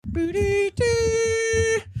You're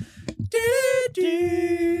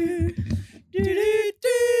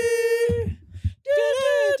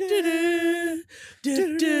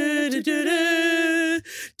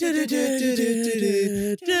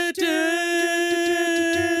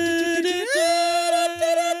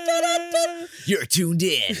tuned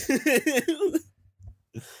in.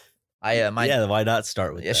 Why not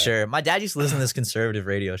start with that? Sure. My dad used to listen to this conservative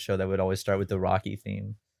radio show that would always start with the Rocky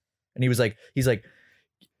theme. And he's like,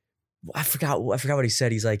 I forgot what he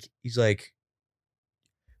said. He's like,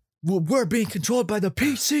 we're being controlled by the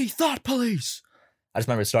PC thought police. I just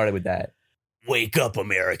remember it started with that. Wake up,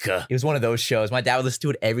 America. It was one of those shows. My dad would listen to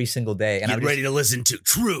it every single day. And Get ready to listen to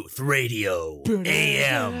Truth Radio.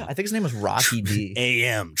 AM. I think his name was Rocky D.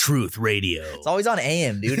 AM. Truth Radio. It's always on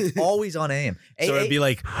AM, dude. It's always on AM. So it'd be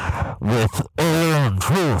like, with AM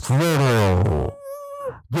Truth Radio.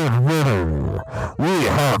 Get ready. We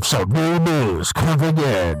have some new news coming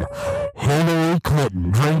in. Hillary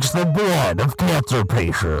Clinton drinks the blood of cancer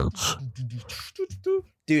patients.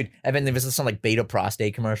 Dude, and then if some like beta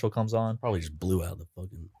prostate commercial comes on, probably just blew out the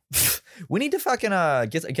fucking. We need to fucking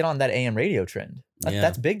get on that AM radio trend.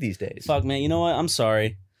 That's big these days. Fuck, man. You know what? I'm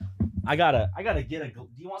sorry. I gotta get a. Do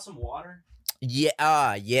you want some water?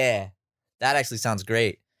 Yeah. Yeah. That actually sounds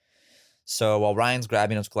great. So while Ryan's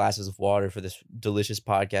grabbing us glasses of water for this delicious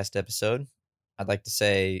podcast episode, I'd like to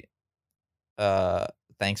say,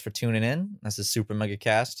 thanks for tuning in. This is Super Mega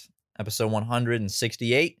Cast, episode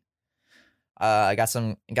 168. I got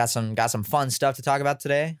some fun stuff to talk about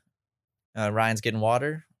today. Ryan's getting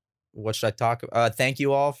water. What should I talk about? Thank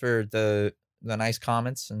you all for the nice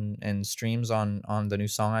comments and streams on the new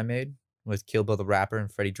song I made with Kill Bill the Rapper and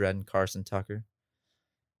Freddie Dredd and Carson Tucker.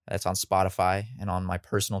 That's on Spotify and on my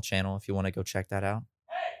personal channel if you want to go check that out.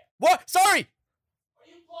 hey, What? Sorry! are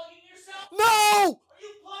you plugging yourself? No! Are you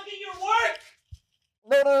plugging your work?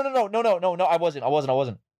 No, I wasn't.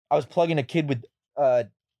 I was plugging a kid with a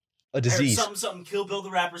disease. I heard something, Kill Bill the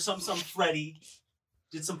Rapper, something, Freddie.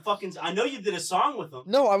 Did some fucking... I know you did a song with him.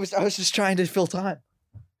 No, I was just trying to fill time.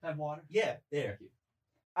 Have water? Yeah, there.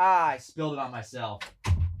 I spilled it on myself.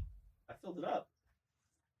 I filled it up.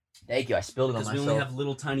 Thank you. I spilled it on Because myself. we only have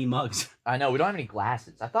little tiny mugs. I know. We don't have any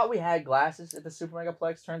glasses. I thought we had glasses at the Super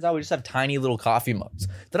Megaplex. Turns out we just have tiny little coffee mugs.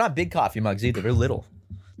 They're not big coffee mugs either. They're little.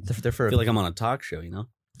 They're for... I feel like I'm on a talk show, you know?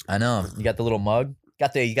 I know. You got the little mug.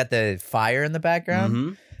 You got the fire in the background.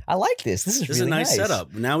 Mm-hmm. I like this. This is This really is a nice nice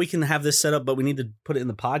setup. Now we can have this set up, but we need to put it in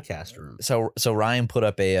the podcast room. So Ryan put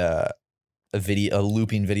up a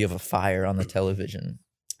looping video of a fire on the television.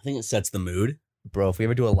 I think it sets the mood. Bro, if we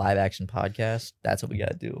ever do a live action podcast, that's what we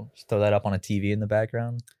gotta do. Just throw that up on a TV in the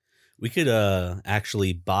background. We could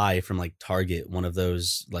actually buy from like Target one of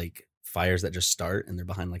those like fires that just start and they're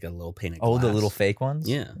behind like a little pane of glass. Oh, the little fake ones?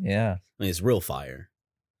 Yeah. Yeah. I mean, it's real fire.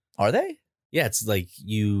 Are they? Yeah, it's like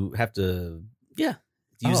you have to, it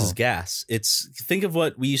uses gas. Think of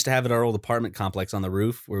what we used to have at our old apartment complex on the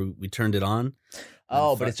roof where we turned it on.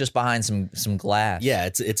 Oh, but it's just behind some glass. Yeah,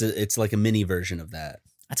 it's like a mini version of that.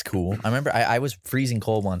 That's cool. I remember I was freezing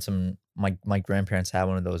cold once and my grandparents had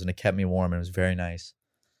one of those and it kept me warm and it was very nice.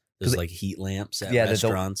 There's like heat lamps at Yeah,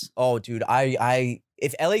 restaurants. Oh, dude, I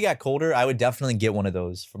if LA got colder, I would definitely get one of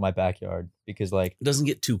those for my backyard because like It doesn't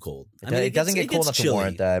get too cold. it doesn't get cold enough to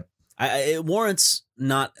warrant that. It warrants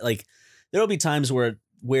not like there'll be times where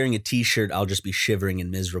wearing a t-shirt I'll just be shivering and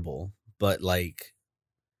miserable, but like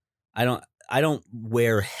I don't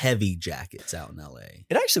wear heavy jackets out in LA.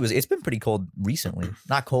 It actually it's been pretty cold recently.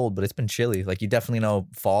 Not cold, but it's been chilly. Like you definitely know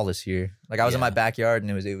fall is here. Like I was in my backyard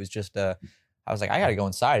and it was just I was like, I gotta go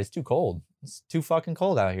inside. It's too cold. It's too fucking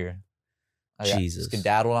cold out here. Jesus.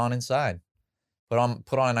 Skedaddled on inside. Put on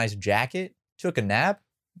a nice jacket. Took a nap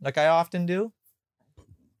like I often do.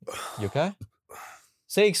 You okay?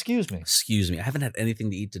 Say excuse me. Excuse me. I haven't had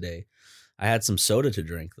anything to eat today. I had some soda to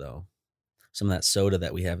drink though. Some of that soda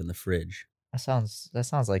that we have in the fridge. That sounds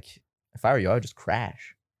like if I were you, I would just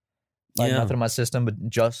crash. Like nothing in my system but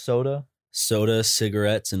just soda. Soda,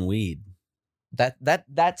 cigarettes, and weed. That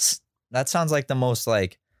sounds like the most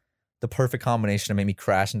like the perfect combination to make me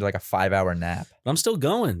crash into like a 5-hour nap. But I'm still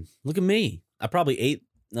going. Look at me. I probably ate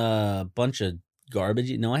a bunch of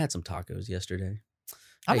garbage. No, I had some tacos yesterday.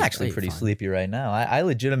 I'm actually pretty sleepy right now. I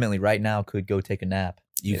legitimately right now could go take a nap.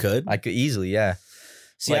 You could? I could easily, yeah.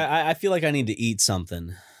 See, like, I feel like I need to eat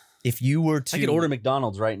something. If you were to... I could order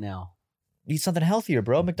McDonald's right now. Eat something healthier,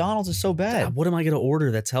 bro. McDonald's is so bad. God, what am I going to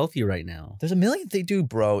order that's healthy right now? There's a million they do,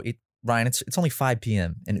 bro. Ryan, it's only 5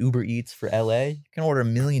 p.m. and Uber Eats for LA. You can order a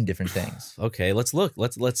million different things. Okay, let's look.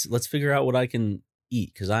 Let's figure out what I can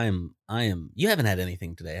eat because I am. You haven't had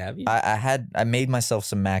anything today, have you? I made myself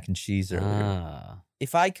some mac and cheese earlier.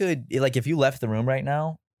 if I could, like, if you left the room right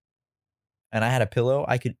now and I had a pillow,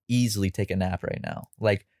 I could easily take a nap right now.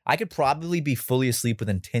 Like, I could probably be fully asleep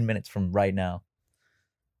within 10 minutes from right now.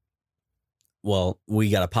 Well, we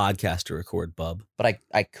got a podcast to record, bub. But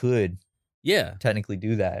I could Yeah. technically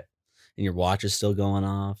do that. And your watch is still going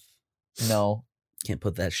off. No, Can't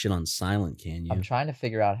put that shit on silent, can you? I'm trying to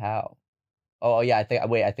figure out how. Oh, yeah, I think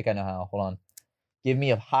I know how. Hold on. Give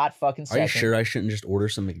me a hot fucking Are second. you sure I shouldn't just order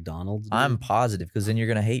some McDonald's? dude? I'm positive, because then you're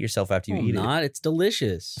going to hate yourself after you No, I'm eat not. it. It's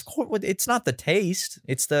delicious. Of course, it's not the taste.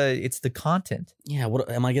 It's the content. Yeah. What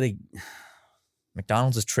am I gonna?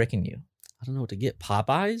 McDonald's is tricking you. I don't know what to get.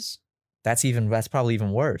 Popeyes. That's probably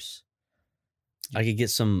even worse. I could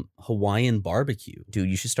get some Hawaiian barbecue. Dude,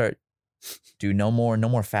 you should start. Dude, no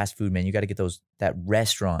more fast food, man. You got to get that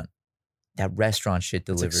restaurant shit It's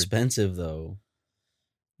delivered. expensive though.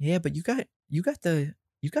 Yeah, but you got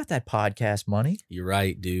that podcast money. You're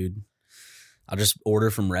right, dude. I'll just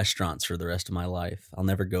order from restaurants for the rest of my life. I'll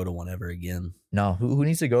never go to one ever again. No, who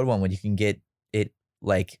needs to go to one when you can get it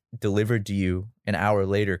like delivered to you an hour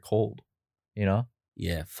later cold? You know,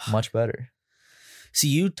 Yeah, fuck. much better. See,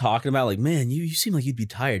 you talking about like, man, you seem like you'd be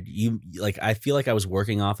tired. You like, I feel like I was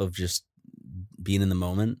working off of just being in the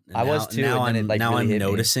moment. And I was too, Now and then I'm it, like, now really I'm hit me.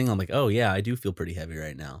 noticing. I'm like, oh yeah, I do feel pretty heavy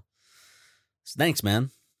right now. So thanks, man.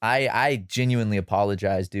 I genuinely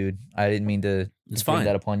apologize, dude. I didn't mean to It's bring fine.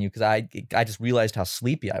 that upon you, because I just realized how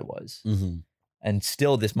sleepy I was, Mm-hmm. and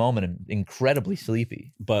still this moment I'm incredibly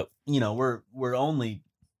sleepy. But you know, we're only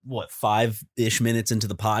what 5-ish minutes into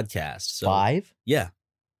the podcast. So 5, yeah.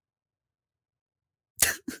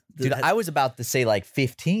 dude. I was about to say like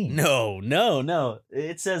 15. No.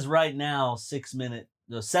 It says right now 6 minute.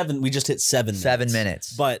 No, 7. We just hit 7 minutes. 7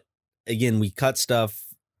 minutes. But again, we cut stuff.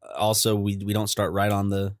 Also, we don't start right on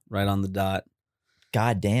the dot.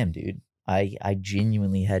 God damn, dude. I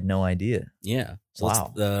genuinely had no idea. Yeah. So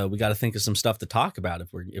Wow. we got to think of some stuff to talk about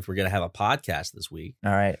if we're gonna have a podcast this week.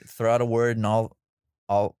 All right, throw out a word and I'll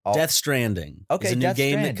Death Stranding. Okay, is a new Death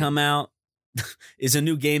game Stranding. that come out. Is a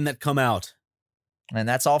new game that come out. And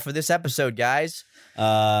that's all for this episode, guys.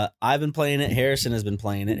 I've been playing it. Harrison has been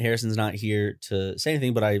playing it. Harrison's not here to say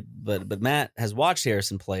anything, but Matt has watched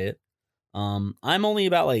Harrison play it. I'm only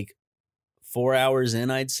about like 4 hours in,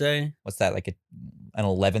 I'd say. What's that, like an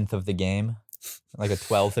 11th of the game? Like a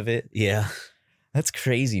 12th of it? Yeah. That's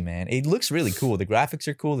crazy, man. It looks really cool. The graphics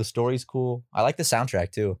are cool. The story's cool. I like the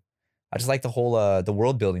soundtrack too. I just like the whole the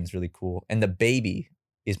world building's really cool. And the baby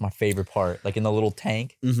is my favorite part. Like in the little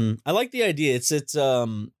tank. Mm-hmm. I like the idea. It's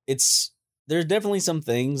there's definitely some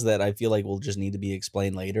things that I feel like will just need to be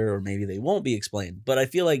explained later, or maybe they won't be explained. But I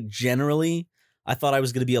feel like generally, I thought I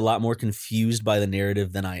was going to be a lot more confused by the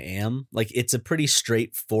narrative than I am. Like it's a pretty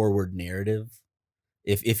straightforward narrative.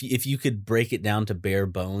 If you could break it down to bare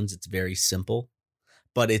bones, it's very simple.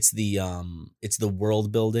 But it's the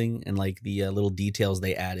world building and like the little details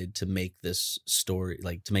they added to make this story,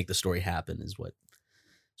 like to make the story happen, is what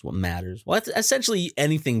matters. Well, it's essentially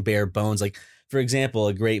anything bare bones. Like for example,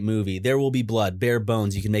 a great movie, There Will Be Blood, bare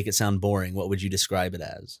bones. You can make it sound boring. What would you describe it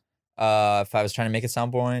as? If I was trying to make it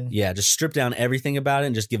sound boring, Yeah, just strip down everything about it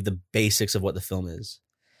and just give the basics of what the film is.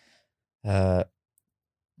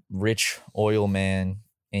 Rich oil man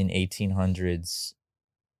in 1800s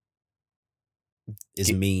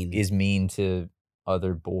Is mean. is mean to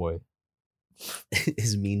other boy.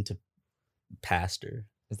 Is mean to pastor.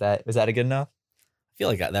 Is that a good enough? I feel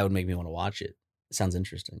like that would make me want to watch it. It sounds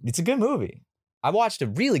interesting. It's a good movie. I watched a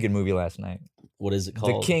really good movie last night. What is it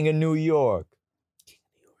called? The King of New York.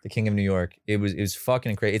 The King of New York. It was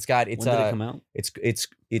fucking crazy. It's When did it come out?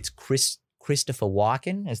 It's Christopher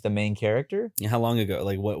Walken as the main character. Yeah, how long ago?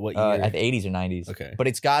 Like what year? At the 80s or 90s. Okay. But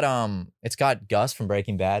it's got Gus from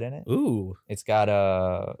Breaking Bad in it. Ooh. It's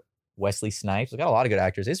got Wesley Snipes. It's got a lot of good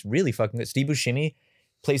actors. It's really fucking good. Steve Buscemi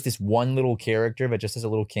plays this one little character, but just as a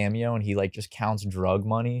little cameo, and he like just counts drug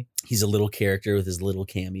money. He's a little character with his little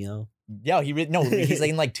cameo. Yeah, he's like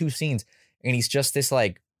in like 2 scenes, and he's just this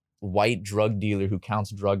like white drug dealer who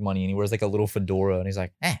counts drug money, and he wears like a little fedora, and he's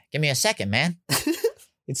like, give me a second, man.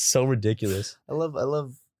 It's so ridiculous. I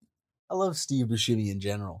love Steve Buscemi in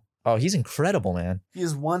general. Oh, he's incredible, man. He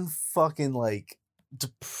has one fucking like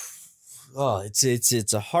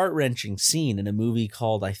it's a heart-wrenching scene in a movie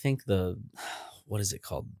called, I think what is it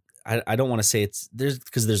called? I don't want to say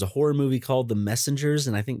there's a horror movie called The Messengers,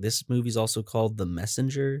 and I think this movie's also called The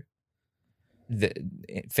Messenger. The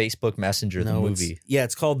Facebook Messenger, the movie.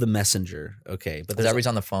 It's called The Messenger. Okay, but Is that where he's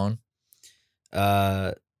on the phone?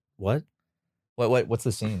 What? What's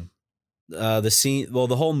the scene? The scene. Well,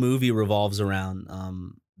 the whole movie revolves around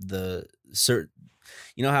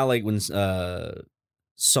you know how like when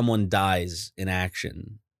someone dies in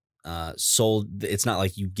action, it's not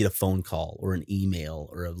like you get a phone call or an email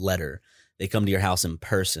or a letter. They come to your house in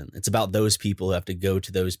person. It's about those people who have to go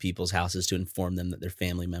to those people's houses to inform them that their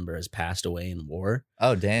family member has passed away in war.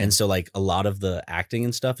 Oh, damn. And so like a lot of the acting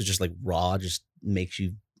and stuff is just like raw, just makes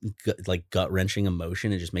you like gut wrenching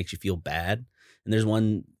emotion. It just makes you feel bad. And there's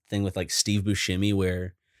one thing with like Steve Buscemi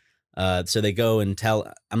where, so they go and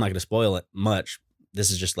tell, I'm not going to spoil it much. This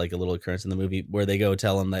is just like a little occurrence in the movie where they go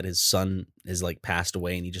tell him that his son is like passed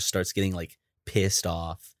away, and he just starts getting like pissed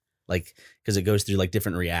off. Like, because it goes through like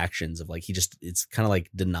different reactions of like, it's kind of like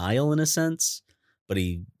denial in a sense, but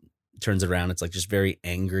he turns it around. It's like just very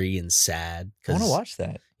angry and sad. I want to watch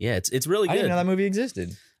that. Yeah, it's really good. I didn't know that movie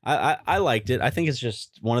existed. I liked it. I think it's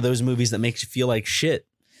just one of those movies that makes you feel like shit.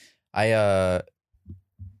 Woody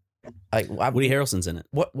Harrelson's in it.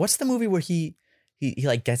 What's the movie where he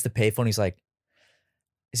like gets the payphone? He's like,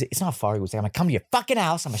 it's not Fargo. It's like, I'm gonna come to your fucking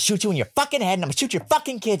house. I'm gonna shoot you in your fucking head, and I'm gonna shoot your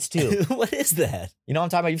fucking kids too. What is that? You know what I'm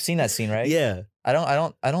talking about? You've seen that scene, right? Yeah. I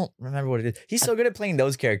don't remember what it is. He's so good at playing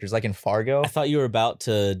those characters, like in Fargo. I thought you were about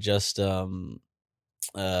to just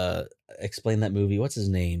explain that movie. What's his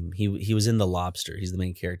name? He was in The Lobster. He's the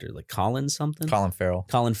main character, like Colin something. Colin Farrell.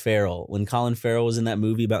 Colin Farrell. When Colin Farrell was in that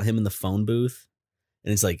movie about him in the phone booth,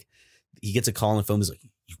 and it's like he gets a call on the phone. He's like,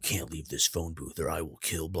 "You can't leave this phone booth, or I will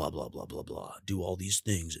kill blah blah blah blah blah. Do all these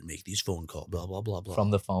things and make these phone calls, blah blah blah blah."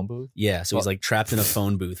 From the phone booth. Yeah, so he's like trapped in a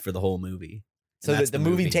phone booth for the whole movie. So the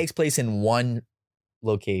movie takes place in one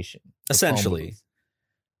location, essentially.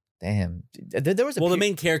 Damn. There was the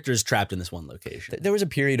main character is trapped in this one location. There was a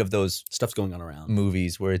period of those stuff's going on around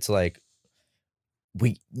movies where it's like,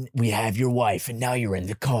 we have your wife, and now you're in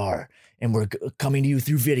the car, and we're coming to you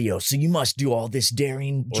through video, so you must do all this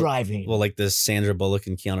daring driving. Well, like this Sandra Bullock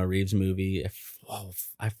and Keanu Reeves movie.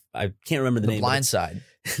 I can't remember the name. The Blind Side.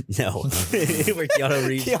 No, where Keanu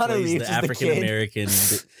Reeves plays the African American.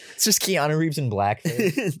 It's just Keanu Reeves in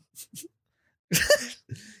blackface.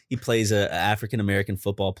 He plays a African American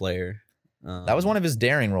football player. That was one of his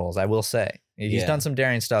daring roles, I will say. He's done some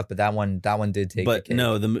daring stuff, but that one did take. But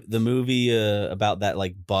no, the movie about that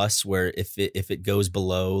like bus where if it goes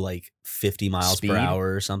below like 50 miles per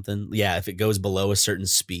hour or something, if it goes below a certain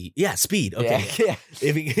speed, speed. Okay, yeah.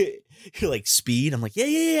 If you're like speed, I'm like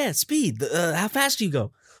yeah, speed. How fast do you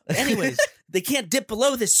go? Anyways, they can't dip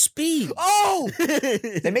below this speed. Oh,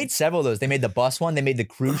 they made several of those. They made the bus one. They made the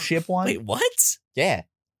cruise ship one. Wait, what? Yeah.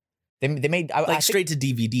 They made I straight to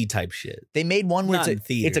DVD type shit. They made one where it's a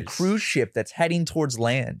theaters. cruise ship that's heading towards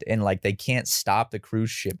land, and like they can't stop the cruise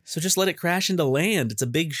ship. So just let it crash into land. It's a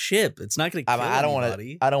big ship. It's not going to kill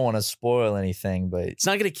anybody. I don't want to spoil anything, but it's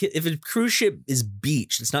not going to kill. If a cruise ship is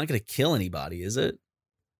beached, it's not going to kill anybody, is it?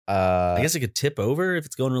 I guess it could tip over if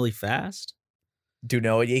it's going really fast. Dude,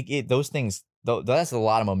 no, those things. That's a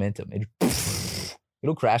lot of momentum.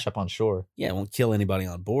 It'll crash up on shore. Yeah, it won't kill anybody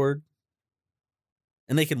on board.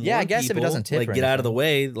 And they can I guess people, if it doesn't tip, like get out of the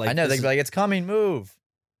way. Like I know they'd be like, "It's coming, move."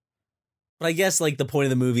 But I guess like the point of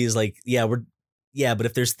the movie is like, but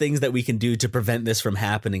if there's things that we can do to prevent this from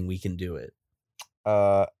happening, we can do it.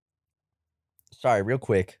 Sorry, real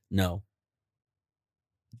quick. No,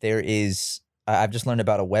 there is. I've just learned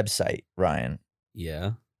about a website, Ryan.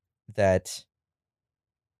 Yeah. That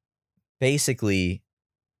basically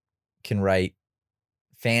can write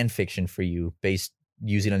fan fiction for you based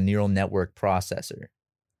using a neural network processor.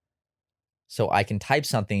 So I can type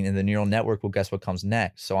something and the neural network will guess what comes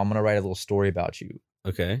next. So I'm going to write a little story about you.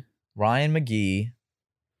 Okay. Ryan McGee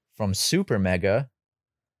from Super Mega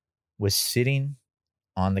was sitting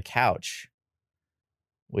on the couch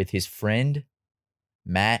with his friend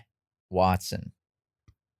Matt Watson.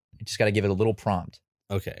 You just got to give it a little prompt.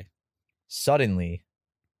 Okay. Suddenly,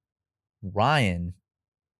 Ryan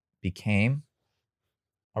became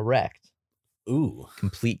erect. Ooh.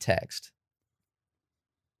 Complete text.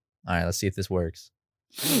 All right, let's see if this works.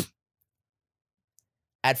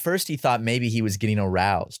 At first, he thought maybe he was getting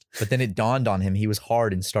aroused, but then it dawned on him he was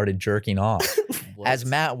hard and started jerking off. As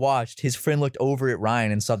Matt watched, his friend looked over at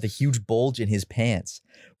Ryan and saw the huge bulge in his pants.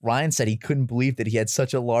 Ryan said he couldn't believe that he had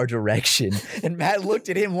such a large erection, and Matt looked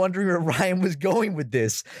at him wondering where Ryan was going with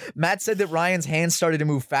this. Matt said that Ryan's hands started to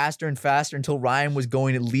move faster and faster until Ryan was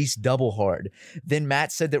going at least double hard. Then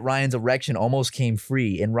Matt said that Ryan's erection almost came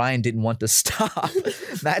free, and Ryan didn't want to stop.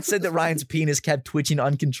 Matt said that Ryan's penis kept twitching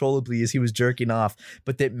uncontrollably as he was jerking off,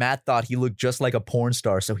 but that Matt thought he looked just like a porn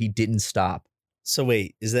star, so he didn't stop. So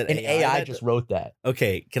wait, is that an AI just wrote that?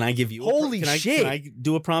 Okay, can I give you Holy shit. Can I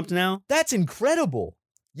do a prompt now? That's incredible.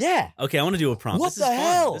 Yeah. Okay, I want to do a prompt. What the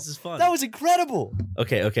hell? This is fun. That was incredible.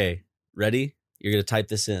 Okay. Ready? You're going to type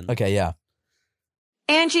this in. Okay, yeah.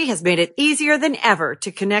 Angie has made it easier than ever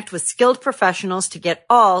to connect with skilled professionals to get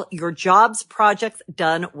all your jobs projects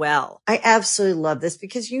done well. I absolutely love this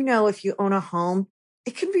because, if you own a home,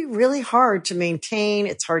 it can be really hard to maintain.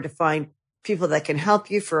 It's hard to find people that can help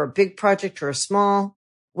you for a big project or a small.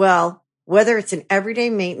 Well, whether it's in everyday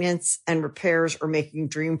maintenance and repairs or making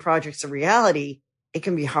dream projects a reality, it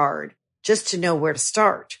can be hard just to know where to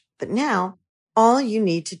start. But now all you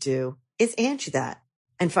need to do is Angie that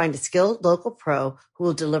and find a skilled local pro who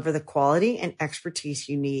will deliver the quality and expertise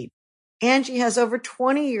you need. Angie has over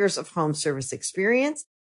 20 years of home service experience,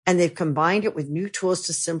 and they've combined it with new tools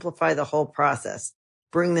to simplify the whole process.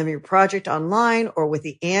 Bring them your project online or with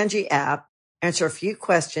the Angie app, answer a few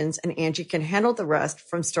questions, and Angie can handle the rest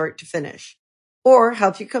from start to finish. Or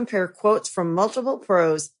help you compare quotes from multiple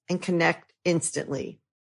pros and connect instantly,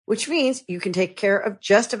 which means you can take care of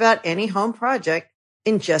just about any home project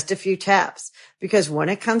in just a few taps. Because when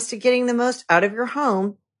it comes to getting the most out of your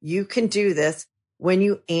home, you can do this when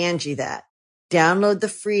you Angie that. Download the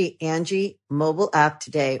free Angie mobile app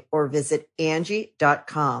today or visit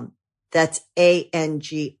Angie.com. That's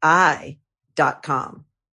ANGI.com.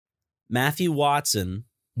 Matthew Watson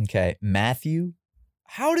Okay, Matthew.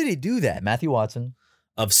 How did he do that? Matthew Watson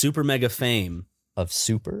of Super Mega fame of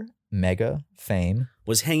Super Mega fame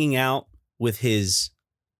was hanging out with his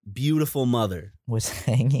beautiful mother. was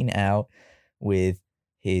hanging out with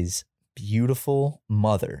his beautiful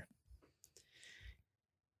mother.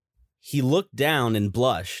 He looked down and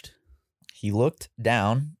blushed. He looked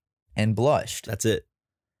down and blushed. That's it.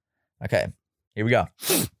 Okay, here we go.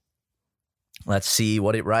 Let's see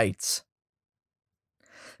what it writes.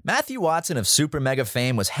 Matthew Watson of Super Mega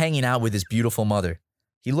fame was hanging out with his beautiful mother.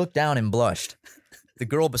 He looked down and blushed. The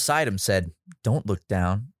girl beside him said, "Don't look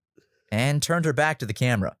down," and turned her back to the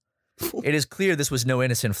camera. It is clear this was no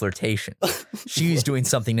innocent flirtation. She was doing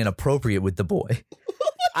something inappropriate with the boy.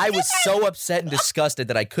 I was so upset and disgusted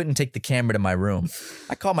that I couldn't take the camera to my room.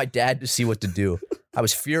 I called my dad to see what to do. I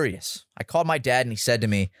was furious. I called my dad and he said to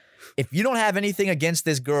me, "If you don't have anything against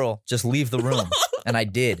this girl, just leave the room." And I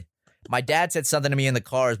did. My dad said something to me in the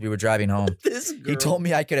car as we were driving home. He told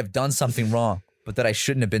me I could have done something wrong, but that I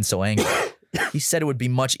shouldn't have been so angry. He said it would be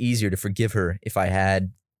much easier to forgive her if I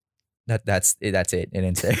had. That's it. It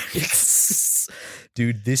ends there.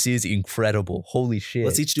 Dude, this is incredible. Holy shit.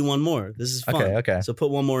 Let's each do one more. This is fun. Okay. So put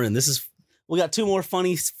one more in. We got two more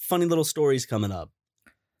funny little stories coming up.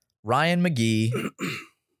 Ryan McGee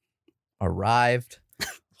arrived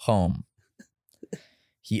home.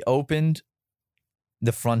 He opened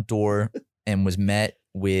the front door and was met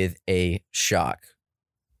with a shock.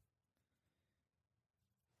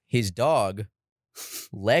 His dog,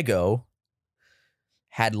 Lego,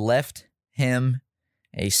 had left him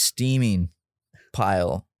a steaming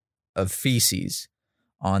pile of feces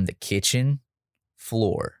on the kitchen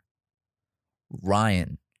floor.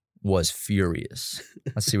 Ryan was furious.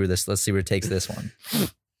 Let's see where it takes this one.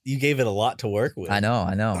 You gave it a lot to work with. I know.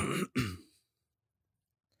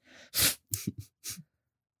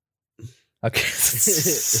 Okay.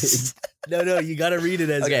 No, you got to read it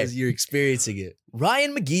as you're experiencing it.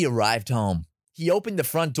 Ryan McGee arrived home. He opened the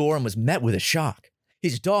front door and was met with a shock.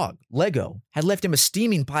 His dog, Lego, had left him a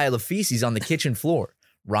steaming pile of feces on the kitchen floor.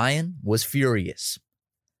 Ryan was furious.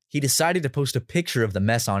 He decided to post a picture of the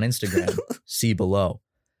mess on Instagram. See below.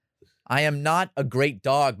 "I am not a great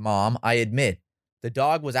dog, Mom, I admit. The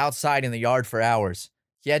dog was outside in the yard for hours.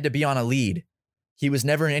 He had to be on a lead. He was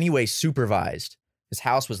never in any way supervised. His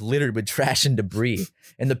house was littered with trash and debris.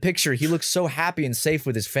 In the picture, he looks so happy and safe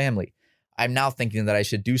with his family. I'm now thinking that I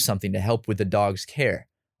should do something to help with the dog's care.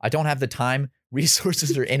 I don't have the time,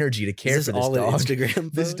 resources, or energy to care for this all dog. an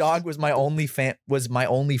Instagram This post? dog was my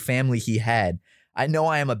only family he had. I know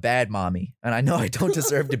I am a bad mommy, and I know I don't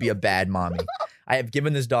deserve to be a bad mommy. I have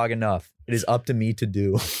given this dog enough. It is up to me to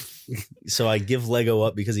do." So I give Lego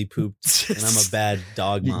up because he pooped, and I'm a bad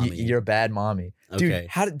dog mommy. You're a bad mommy. Dude, Okay.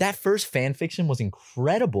 how did that first fan fiction was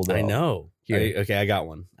incredible though. I know. Here. Okay, I got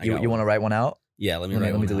one. You want to write one out? Yeah, let me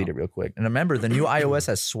Let me write delete it real quick. And remember, the new iOS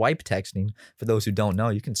has swipe texting. For those who don't know,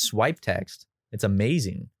 you can swipe text. It's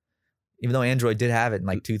amazing. Even though Android did have it in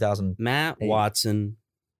like 2000. Matt Hey. Watson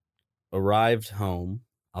arrived home.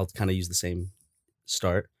 I'll kind of use the same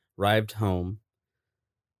start. Arrived home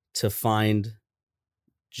to find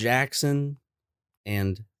Jackson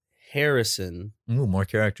and Harrison Ooh, more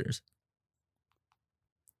characters.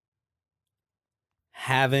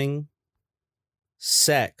 having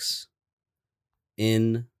sex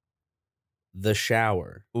in the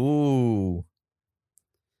shower. Ooh.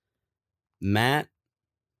 Matt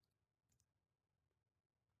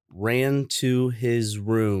ran to his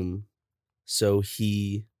room so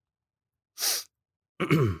he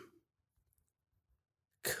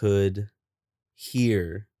could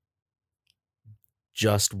hear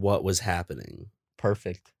just what was happening.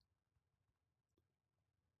 Perfect.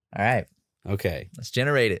 All right. Okay. Let's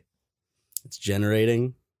generate it. It's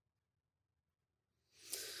generating.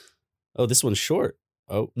 Oh, this one's short.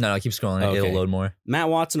 Oh. No, keep scrolling. Okay. It'll load more. Matt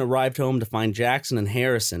Watson arrived home to find Jackson and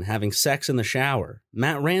Harrison having sex in the shower.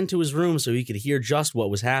 Matt ran to his room so he could hear just what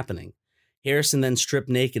was happening. Harrison then stripped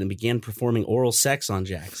naked and began performing oral sex on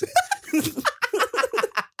Jackson.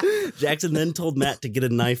 Jackson then told Matt to get a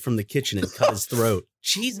knife from the kitchen and cut his throat.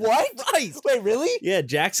 Jesus Christ. Wait, really? Yeah,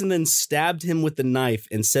 Jackson then stabbed him with the knife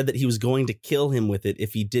and said that he was going to kill him with it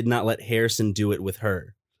if he did not let Harrison do it with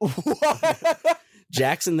her.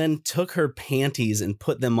 Jackson then took her panties and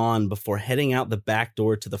put them on before heading out the back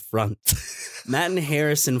door to the front. Matt and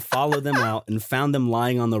Harrison followed them out and found them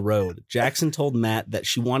lying on the road. Jackson told Matt that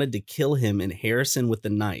she wanted to kill him and Harrison with the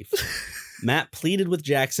knife. Matt pleaded with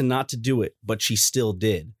Jackson not to do it, but she still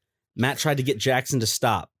did. Matt tried to get Jackson to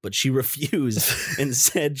stop, but she refused and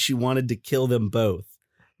said she wanted to kill them both.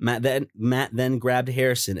 Matt then grabbed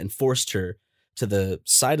Harrison and forced her to the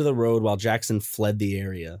side of the road while Jackson fled the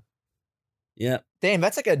area. Yep. Damn,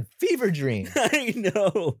 that's like a fever dream. I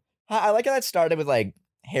know. I like how that started with like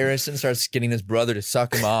Harrison starts getting his brother to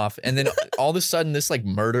suck him off, and then all of a sudden this like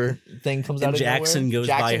murder thing comes out And of Jackson nowhere. goes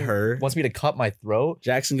by her. Wants me to cut my throat.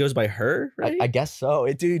 Jackson goes by her, right? I guess so.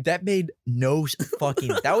 Dude, that made no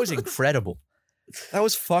fucking... That was incredible. That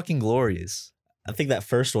was fucking glorious. I think that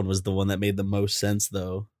first one was the one that made the most sense,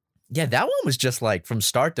 though. Yeah, that one was just like from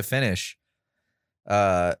start to finish,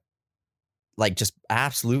 like just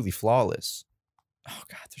absolutely flawless. Oh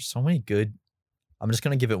God, there's so many good... I'm just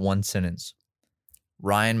going to give it one sentence.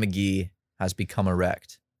 Ryan McGee has become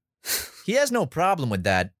erect. He has no problem with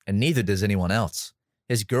that, and neither does anyone else.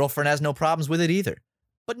 His girlfriend has no problems with it either,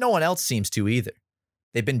 but no one else seems to either.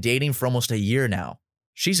 They've been dating for almost a year now.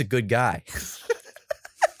 She's a good guy.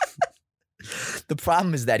 The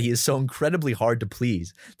problem is that he is so incredibly hard to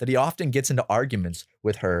please that he often gets into arguments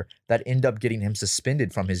with her that end up getting him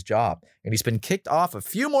suspended from his job, and he's been kicked off a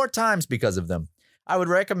few more times because of them. I would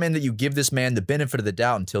recommend that you give this man the benefit of the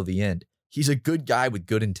doubt until the end. He's a good guy with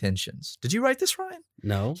good intentions. Did you write this, Ryan?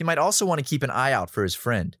 No. He might also want to keep an eye out for his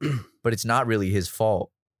friend, but it's not really his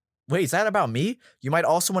fault. Wait, is that about me? You might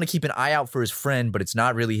also want to keep an eye out for his friend, but it's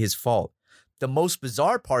not really his fault. The most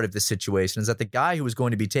bizarre part of this situation is that the guy who was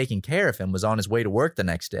going to be taking care of him was on his way to work the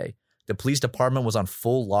next day. The police department was on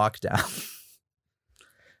full lockdown.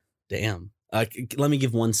 Damn. Let me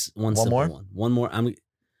give one simple more? one. One more. I'm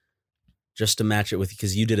just to match it with you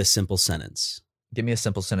because you did a simple sentence. Give me a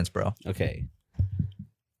simple sentence, bro. Okay.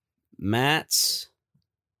 Matt's.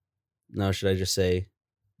 No, should I just say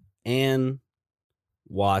Ann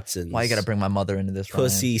Watson's Why you gotta bring my mother into this, Ryan?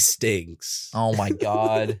 pussy stinks. Oh my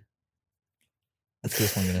God. What's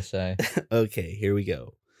this one gonna say? Okay, here we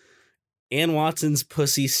go. Ann Watson's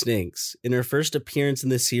pussy stinks. In her first appearance in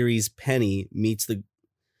the series, Penny meets the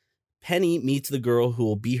girl who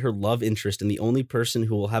will be her love interest and the only person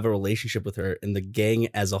who will have a relationship with her in the gang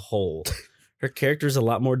as a whole. Her character is a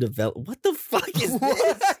lot more developed. What the fuck is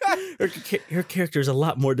this? Her character is a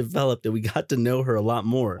lot more developed, and we got to know her a lot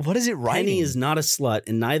more. What is it writing? Penny is not a slut,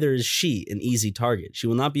 and neither is she an easy target. She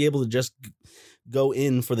will not be able to just go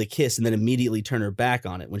in for the kiss and then immediately turn her back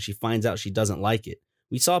on it when she finds out she doesn't like it.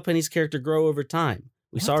 We saw Penny's character grow over time.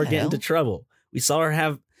 We saw her get into trouble. We saw her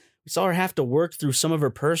have to work through some of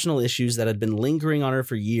her personal issues that had been lingering on her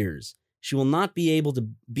for years. She will not be able to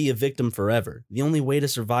be a victim forever. The only way to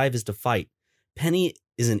survive is to fight. Penny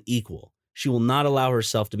is an equal. She will not allow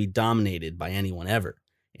herself to be dominated by anyone ever,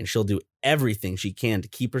 and she'll do everything she can to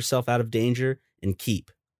keep herself out of danger and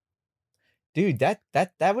keep. Dude, that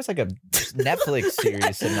was like a Netflix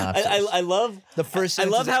series synopsis. I love the first. I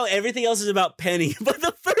love how everything else is about Penny, but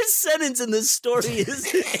the first sentence in this story is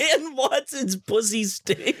Ann Watson's pussy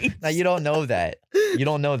stinks. Now you don't know that. You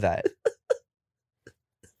don't know that.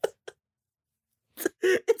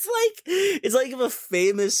 It's like if a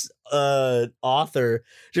famous author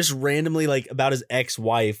just randomly like about his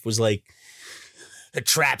ex-wife was like, the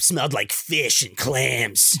trap smelled like fish and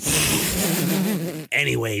clams.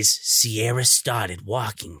 Anyways, Sierra started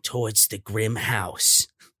walking towards the grim house.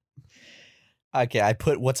 Okay, I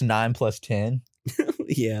put what's 9 plus 10?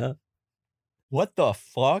 Yeah. What the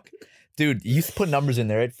fuck? Dude, you put numbers in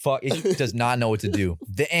there. It does not know what to do.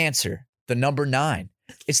 The answer, the number 9.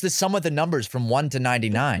 It's the sum of the numbers from 1 to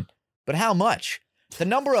 99. But how much? The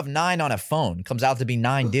number of 9 on a phone comes out to be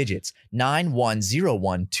 9 digits.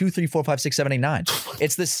 910123456789.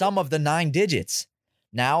 It's the sum of the 9 digits.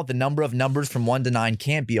 Now, the number of numbers from 1 to 9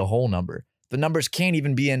 can't be a whole number. The numbers can't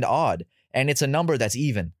even be end odd. And it's a number that's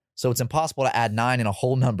even. So it's impossible to add 9 in a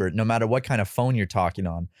whole number, no matter what kind of phone you're talking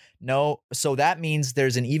on. No, so that means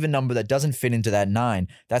there's an even number that doesn't fit into that 9.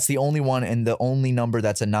 That's the only one, and the only number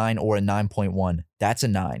that's a 9 or a 9.1. That's a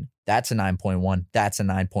 9. That's a 9.1. That's a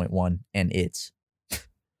 9.1. And it's.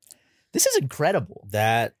 This is incredible.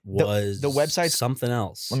 That was the website's something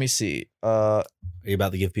else. Let me see. Are you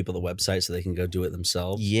about to give people the website so they can go do it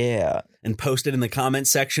themselves? Yeah. And post it in the comment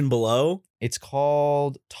section below? It's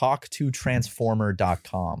called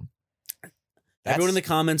talktotransformer.com. Everyone in the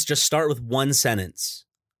comments, just start with one sentence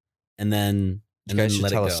and then You guys should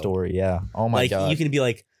let tell it a go. story. Yeah. Oh my God. You can be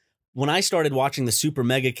like, when I started watching the Super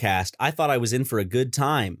Mega Cast, I thought I was in for a good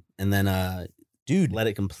time. And then, dude, let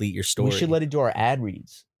it complete your story. we should let it do our ad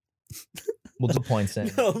reads. We'll do points in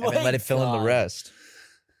Oh and then let it fill in the God. rest.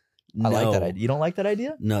 I like that No. idea. You don't like that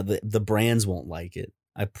idea? No, the brands won't like it.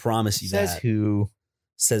 I promise you Says that. who?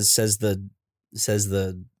 Says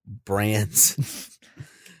the brands.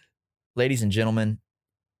 Ladies and gentlemen,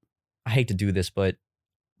 I hate to do this, but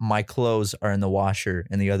my clothes are in the washer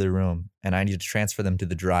in the other room, and I need to transfer them to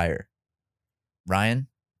the dryer. Ryan,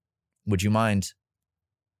 would you mind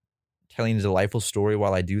telling a delightful story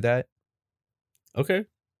while I do that? Okay.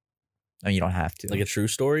 No, you don't have to. Like a true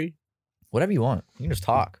story? Whatever you want. You can just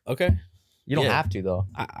talk. Okay. You don't Yeah. have to, though.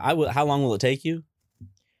 I will. How long will it take you?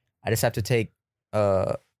 I just have to take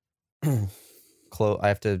I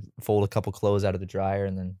have to fold a couple clothes out of the dryer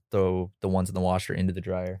and then throw the ones in the washer into the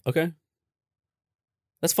dryer. Okay.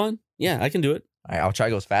 That's fine. Yeah, I can do it. All right, I'll try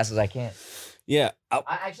to go as fast as I can. Yeah. I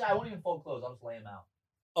won't even fold clothes. I'll just lay them out.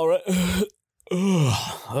 All right.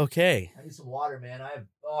 Okay. I need some water, man. I'm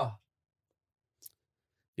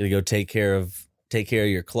Gonna go take care of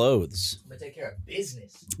your clothes. gonna take care of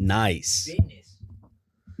business. Nice. Business.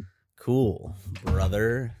 Cool,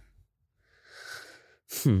 brother.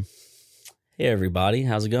 Hey everybody,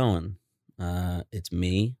 how's it going? It's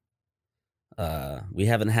me. We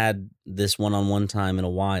haven't had this one-on-one time in a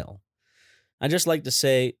while. I just like to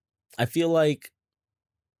say, I feel like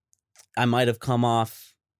I might have come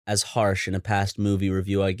off as harsh in a past movie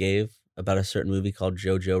review I gave about a certain movie called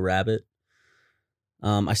Jojo Rabbit.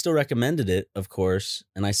 I still recommended it, of course,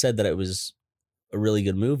 and I said that it was a really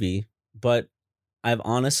good movie, but I've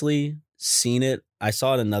honestly seen it. I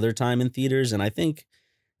saw it another time in theaters, and I think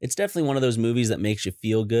it's definitely one of those movies that makes you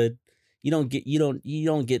feel good. You don't get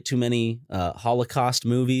too many Holocaust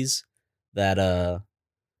movies that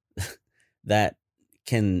that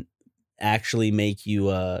can actually make you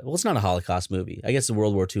well, it's not a Holocaust movie. I guess it's a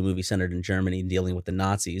World War II movie centered in Germany dealing with the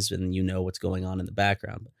Nazis, and you know what's going on in the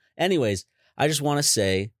background. But anyways, I just want to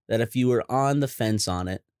say that if you were on the fence on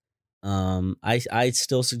it, I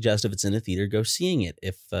still suggest if it's in a theater, go seeing it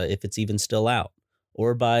if it's even still out,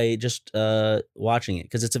 or by just watching it,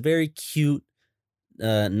 because it's a very cute,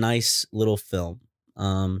 nice little film.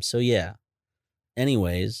 So yeah.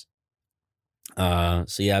 Anyways, so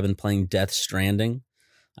yeah, I've been playing Death Stranding.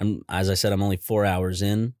 As I said, I'm only 4 hours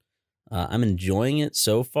in. I'm enjoying it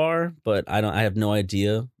so far, but I have no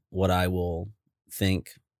idea what I will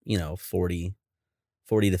think, 40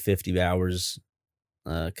 to 50 hours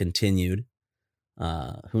continued.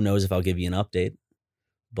 Who knows if I'll give you an update,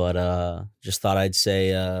 but just thought I'd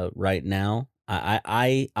say right now,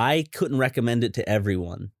 I couldn't recommend it to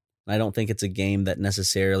everyone. I don't think it's a game that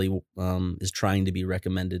necessarily is trying to be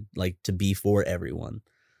recommended, like to be for everyone.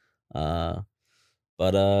 But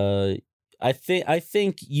I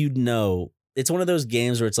think you'd know. It's one of those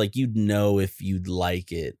games where it's like you'd know if you'd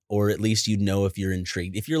like it, or at least you'd know if you're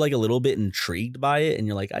intrigued. If you're like a little bit intrigued by it, and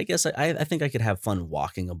you're like, I guess I think I could have fun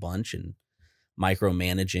walking a bunch and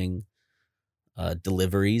micromanaging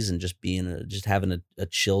deliveries and just having a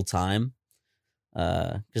chill time.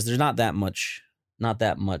 Because there's not that much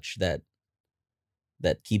that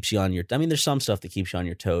keeps you on your. I mean, there's some stuff that keeps you on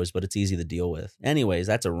your toes, but it's easy to deal with. Anyways,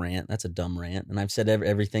 that's a rant. That's a dumb rant, and I've said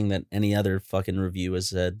everything that any other fucking review has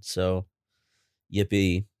said. So,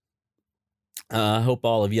 yippee! I hope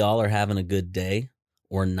all of y'all are having a good day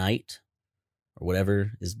or night or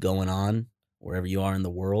whatever is going on wherever you are in the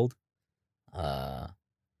world.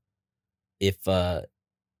 If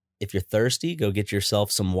you're thirsty, go get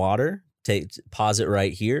yourself some water. Pause it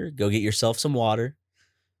right here. Go get yourself some water.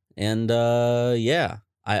 And yeah,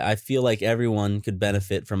 I feel like everyone could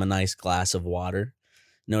benefit from a nice glass of water.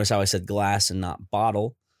 Notice how I said glass and not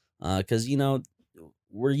bottle, because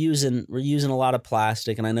we're using a lot of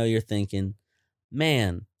plastic, and I know you're thinking,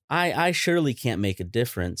 man, I surely can't make a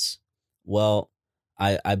difference. Well,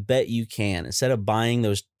 I bet you can. Instead of buying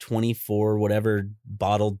those 24 whatever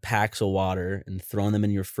bottled packs of water and throwing them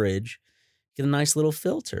in your fridge, get a nice little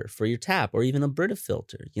filter for your tap, or even a Brita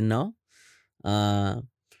filter.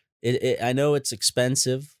 I know it's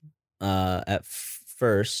expensive at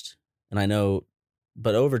first, and I know,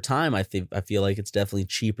 but over time, I feel like it's definitely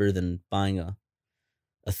cheaper than buying a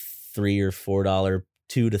 $3 or $4,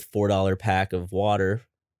 $2 to $4 pack of water.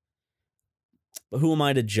 But who am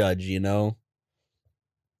I to judge, you know?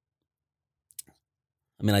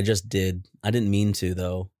 I mean, I just did. I didn't mean to,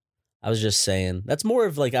 though. I was just saying. That's more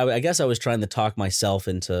of like, I guess I was trying to talk myself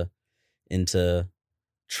into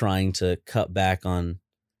trying to cut back on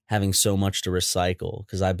having so much to recycle,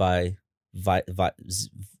 because I buy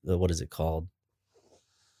what is it called?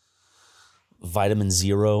 Vitamin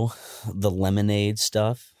Zero, the lemonade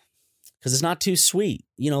stuff, because it's not too sweet.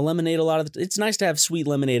 You know, lemonade, it's nice to have sweet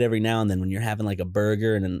lemonade every now and then when you're having like a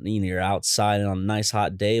burger and you're outside and on a nice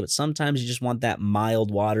hot day, but sometimes you just want that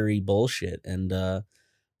mild, watery bullshit, and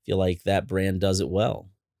feel like that brand does it well.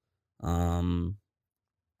 What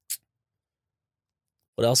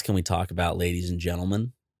else can we talk about, ladies and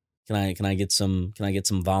gentlemen? Can I get some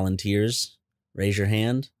volunteers? Raise your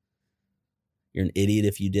hand. You're an idiot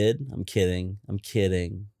if you did. I'm kidding.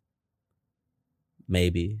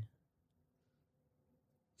 Maybe.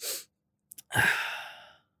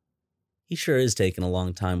 He sure is taking a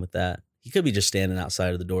long time with that. He could be just standing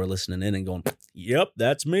outside of the door listening in and going, "Yep,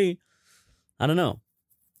 that's me." I don't know.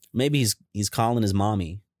 Maybe he's calling his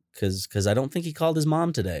mommy, because I don't think he called his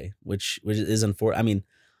mom today, which is unfortunate. I mean,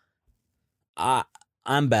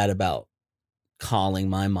 I'm bad about calling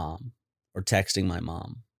my mom or texting my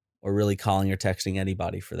mom, or really calling or texting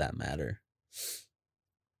anybody for that matter.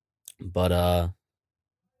 But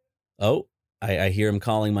I hear him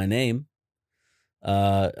calling my name.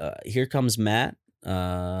 Here comes Matt.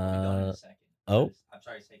 I'm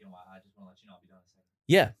sorry it's taking a while. I just want to let you know I'll be done in a second.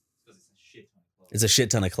 Yeah. Because it's a shit ton of clothes. It's a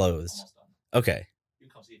shit ton of clothes. Almost done. Okay. You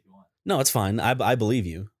can come see if you want. No, it's fine. I believe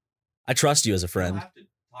you. I trust you as a You don't friend. have to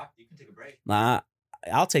talk. You can take a break.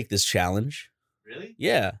 I'll take this challenge. Really?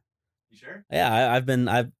 Yeah. You sure? Yeah,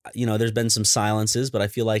 there's been some silences, but I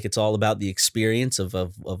feel like it's all about the experience of a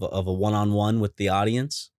one-on-one with the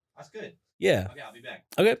audience. That's good. Yeah. Okay, I'll be back.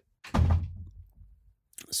 Okay.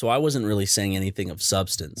 So I wasn't really saying anything of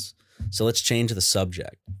substance. So let's change the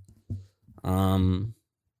subject.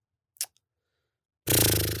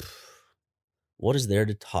 What is there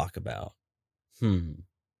to talk about?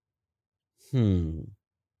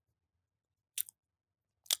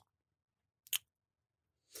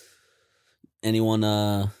 Anyone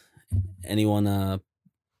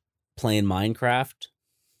playing Minecraft?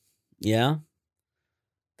 Yeah?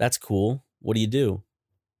 That's cool. What do?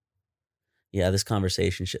 Yeah, this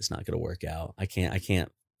conversation shit's not gonna work out. I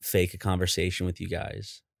can't fake a conversation with you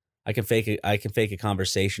guys. I can fake a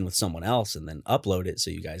conversation with someone else and then upload it so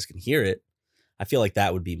you guys can hear it. I feel like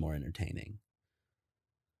that would be more entertaining.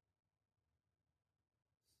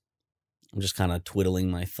 I'm just kind of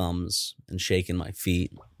twiddling my thumbs and shaking my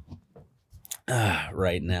feet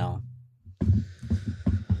right now.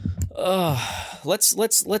 Let's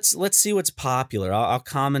see what's popular. I'll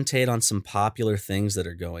commentate on some popular things that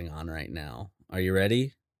are going on right now. Are you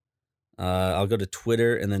ready? I'll go to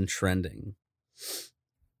Twitter and then trending.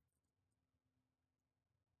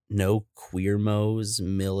 No Queermos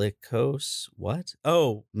Milikos. What?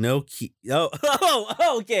 Oh, no key. Oh,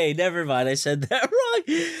 okay. Never mind. I said that wrong.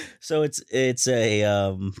 So it's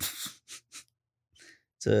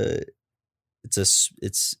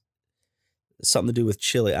something to do with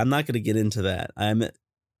Chile. I'm not going to get into that. I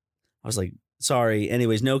was like, sorry.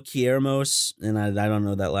 Anyways, no Quiermos, and I don't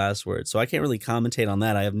know that last word, so I can't really commentate on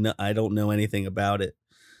that. I don't know anything about it.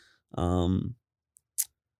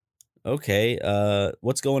 Okay.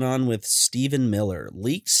 What's going on with Stephen Miller?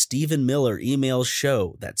 Leaked Stephen Miller emails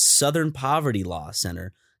show that Southern Poverty Law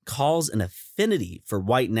Center calls an affinity for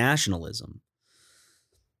white nationalism.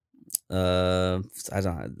 I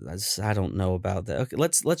don't know about that. Okay,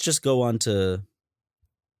 let's just go on to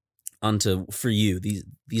for you.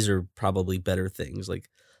 These are probably better things, like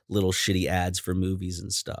little shitty ads for movies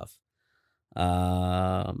and stuff.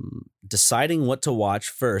 Deciding what to watch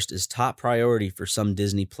first is top priority for some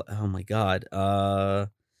Disney. Oh my God.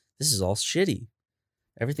 This is all shitty.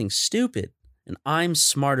 Everything's stupid, and I'm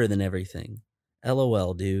smarter than everything.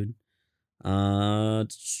 LOL, dude.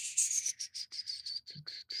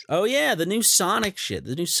 Oh yeah, the new Sonic shit,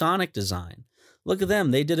 the new Sonic design. Look at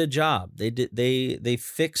them. They did a job. They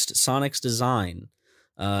fixed Sonic's design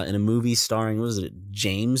in a movie starring, what was it,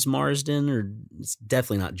 James Marsden? Or it's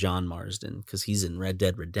definitely not John Marsden, because he's in Red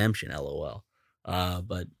Dead Redemption, LOL.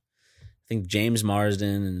 But I think James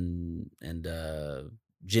Marsden and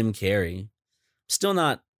Jim Carrey. Still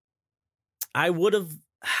not. I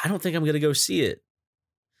don't think I'm gonna go see it.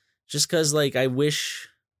 Just because, like, I wish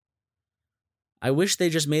I wish they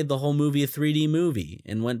just made the whole movie a 3D movie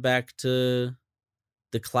and went back to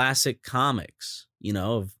the classic comics,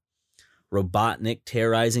 of Robotnik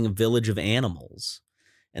terrorizing a village of animals.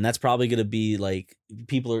 And that's probably going to be like,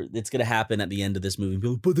 it's going to happen at the end of this movie.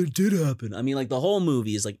 People, but it did happen. I mean, like the whole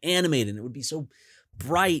movie is like animated and it would be so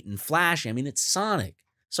bright and flashy. I mean, it's Sonic.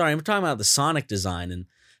 Sorry, I'm talking about the Sonic design and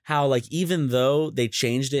how like, even though they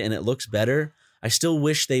changed it and it looks better, I still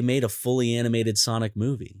wish they made a fully animated Sonic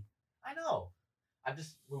movie. I know. I'm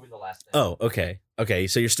just moving the last thing. Oh, okay. Okay.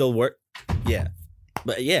 So you're still yeah.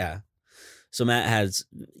 But yeah. So Matt has,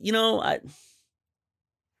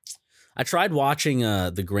 I tried watching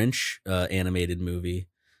the Grinch animated movie.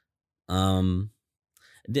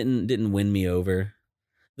 Didn't win me over.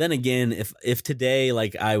 Then again, if today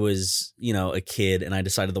like I was, a kid and I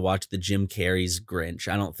decided to watch the Jim Carrey's Grinch,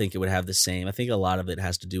 I don't think it would have the same. I think a lot of it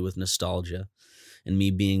has to do with nostalgia and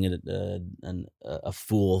me being a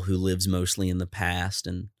fool who lives mostly in the past.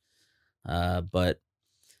 And but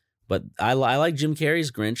I like Jim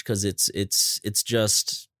Carrey's Grinch because it's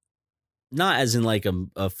just not as in like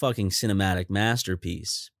a fucking cinematic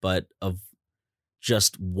masterpiece, but of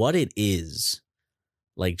just what it is.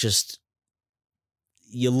 Like just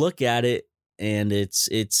you look at it and it's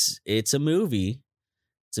a movie.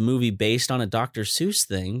 It's a movie based on a Dr. Seuss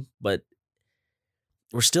thing, but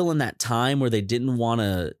we're still in that time where they didn't want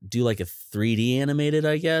to do like a 3D animated,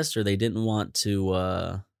 I guess, or they didn't want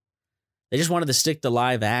to they just wanted to stick to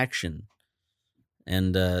live action.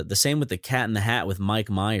 And the same with the Cat in the Hat with Mike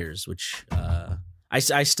Myers, which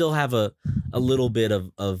I still have a little bit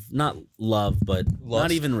of not love, but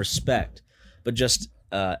not even respect, but just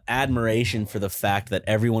admiration for the fact that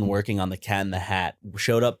everyone working on the Cat in the Hat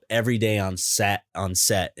showed up every day on set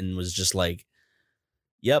and was just like,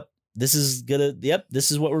 "Yep, this is good. Yep,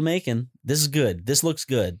 this is what we're making. This is good. This looks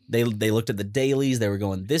good." They looked at the dailies. They were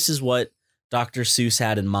going, "This is what Dr. Seuss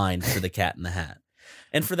had in mind for the Cat in the Hat."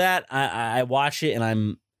 And for that, I watch it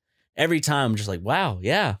and every time I'm just like, wow,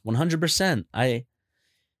 yeah, 100%.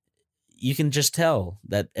 You can just tell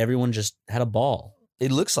that everyone just had a ball.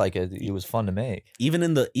 It looks like it was fun to make. Even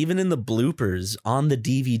in the bloopers on the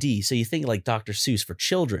DVD. So you think like Dr. Seuss for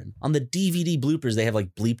children. On the DVD bloopers, they have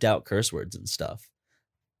like bleeped out curse words and stuff.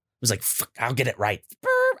 It was like, I'll get it right.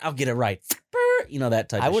 I'll get it right. That type of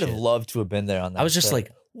shit. I would have loved to have been there on that. I was just set.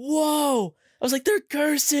 like, whoa. I was like, they're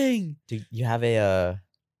cursing. Dude, you have a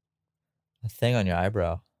thing on your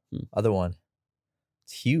eyebrow. Other one.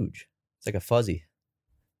 It's huge. It's like a fuzzy.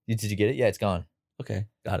 Did you get it? Yeah, it's gone. Okay,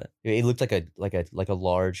 got it. It looked like a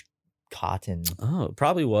large cotton. Oh, it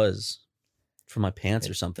probably was from my pants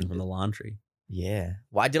or something from the laundry. Yeah.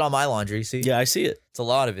 Well, I did all my laundry, see? Yeah, I see it. It's a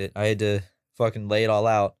lot of it. I had to fucking lay it all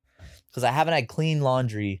out. Because I haven't had clean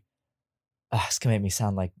laundry. It's going to make me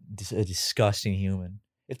sound like a disgusting human.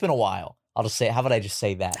 It's been a while. I'll just say, how would I just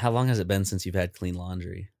say that? How long has it been since you've had clean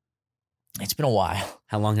laundry? It's been a while.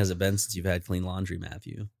 How long has it been since you've had clean laundry,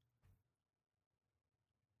 Matthew?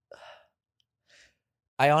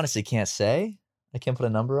 I honestly can't say. I can't put a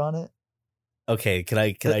number on it. Okay, can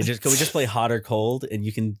we just play hot or cold and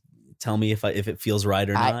you can tell me if it feels right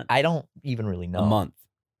or not? I don't even really know. A month.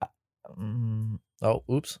 Oh,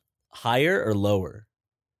 oops. Higher or lower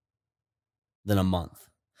than a month?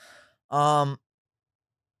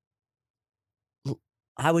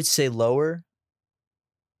 I would say lower.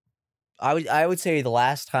 I would say the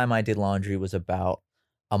last time I did laundry was about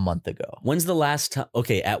a month ago. When's the last time?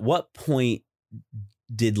 Okay, at what point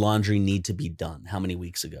did laundry need to be done? How many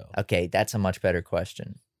weeks ago? Okay, that's a much better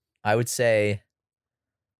question. I would say.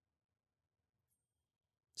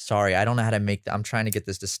 Sorry, I don't know how to make. I'm trying to get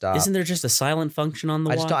this to stop. Isn't there just a silent function on the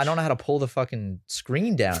watch? I don't know how to pull the fucking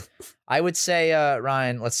screen down. I would say,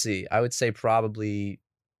 Ryan. Let's see. I would say probably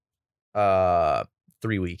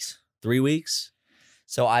 3 weeks. 3 weeks.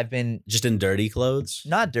 So I've been just in dirty clothes.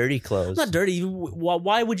 Not dirty clothes. Not dirty.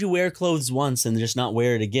 Why would you wear clothes once and just not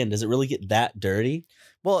wear it again? Does it really get that dirty?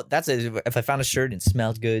 Well, that's it. If I found a shirt and it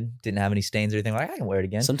smelled good, didn't have any stains or anything, I can wear it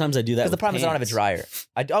again. Sometimes I do that. Because the problem is I don't have a dryer.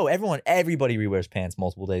 Everybody rewears pants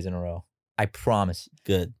multiple days in a row. I promise.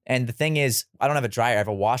 Good. And the thing is, I don't have a dryer. I have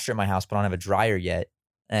a washer at my house, but I don't have a dryer yet.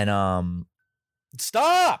 And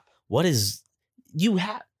stop. What is you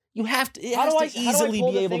have? You have to. It has to easily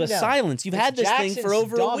be able to silence. You've had this thing for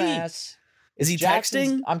over a week. Is he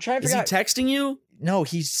texting? I'm trying to figure out. Is he texting you? No,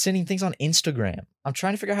 he's sending things on Instagram. I'm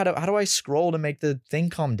trying to figure out how do I scroll to make the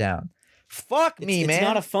thing calm down. Fuck me, man. It's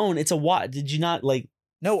not a phone. It's a watch. Did you not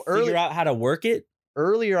figure out how to work it?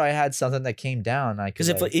 Earlier, I had something that came down. Because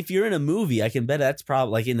if you're in a movie, I can bet that's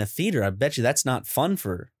probably like in a theater. I bet you that's not fun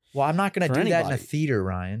for. Well, I'm not going to do that in a theater,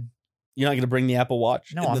 Ryan. You're not going to bring the Apple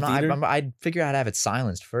Watch? No, I'm not. I'd figure out how to have it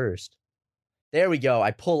silenced first. There we go.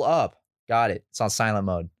 I pull up. Got it. It's on silent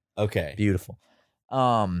mode. Okay. Beautiful.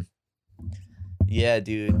 Yeah,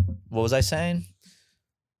 dude. What was I saying?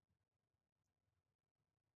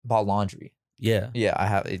 About laundry. Yeah. Yeah, I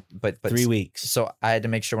have it, but 3 weeks. So I had to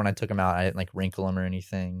make sure when I took them out, I didn't like wrinkle them or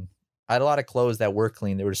anything. I had a lot of clothes that were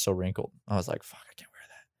clean. They were just so wrinkled. I was like, fuck, I can't wear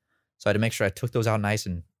that. So I had to make sure I took those out nice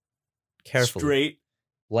and carefully. Straight.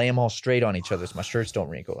 Lay them all straight on each other so my shirts don't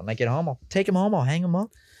wrinkle. And I get home, I'll take them home, I'll hang them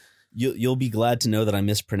up. You'll be glad to know that I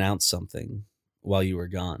mispronounced something while you were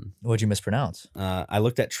gone. What'd you mispronounce? I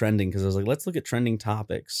looked at trending because I was like, let's look at trending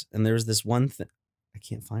topics. And there was this one thing. I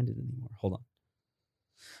can't find it anymore. Hold on.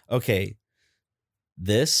 Okay.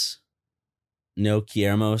 This, no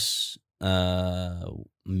Guillermo's,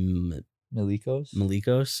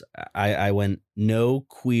 Milikos? I went, no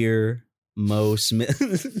queer Mo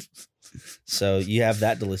Smith. So you have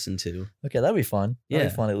that to listen to. Okay, that'd be fun. That'd Yeah.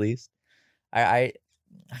 be fun at least. I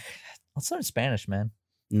let's learn Spanish, man.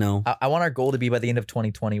 No, I want our goal to be by the end of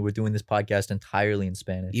 2020, we're doing this podcast entirely in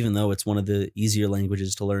Spanish. even though it's one of the easier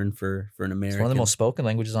languages to learn for an American. It's one of the most spoken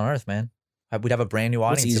languages on earth, man. We'd have a brand new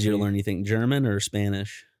audience. What's if easier to we- learn, you think, German or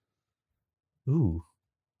Spanish? Ooh,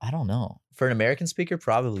 I don't know. For an American speaker,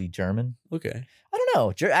 probably German. Okay. I don't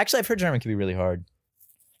know. Actually, I've heard German can be really hard.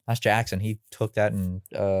 That's Jackson. He took that in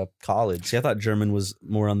college. See, I thought German was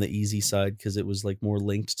more on the easy side because it was like more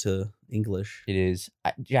linked to English. It is.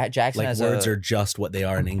 Jackson Like has words a, are just what they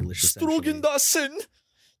are in English. essentially.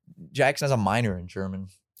 Jackson has a minor in German.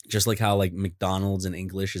 Just like how like McDonald's in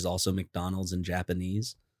English is also McDonald's in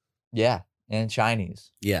Japanese. Yeah, and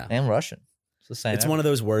Chinese Yeah. and Russian. It's the same. It's one of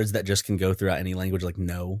those words that just can go throughout any language, like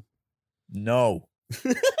no. No.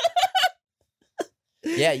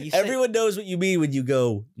 Yeah, you say Everyone knows what you mean when you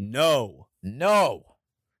go no, no.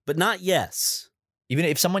 but not yes. Even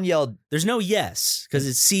if someone yelled There's no yes because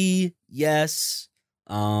it's see, yes,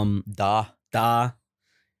 da, da,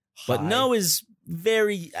 but hi, no is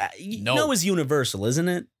very No. no is universal, isn't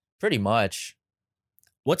it? pretty much.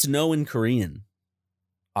 What's no in Korean?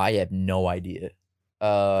 I have no idea.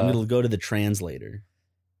 I'm gonna go to the translator.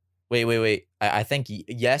 Wait. I think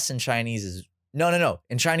yes in Chinese is no.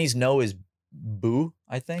 In Chinese, no is boo.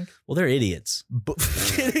 I think. Well, they're idiots.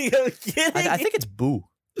 Kidding. I think it's boo.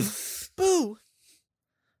 Boo.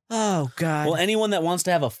 Oh God. Well, anyone that wants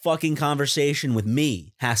to have a fucking conversation with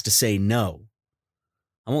me has to say no.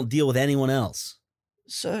 I won't deal with anyone else.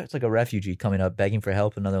 So it's like a refugee coming up begging for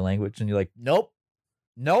help in another language, and you're like, nope.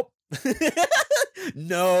 No.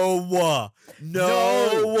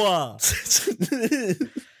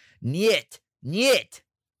 Niet.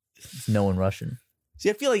 It's no in Russian. See,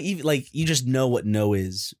 I feel like even like you just know what no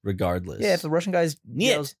is regardless. Yeah, if the Russian guy's Niet.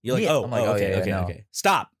 yells, You're like, "Niet," oh, I'm like, okay.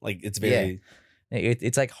 Stop. Like it's very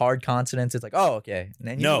It's like hard consonants. It's like, oh, okay. And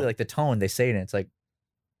then No. usually like the tone they say it in, it's like,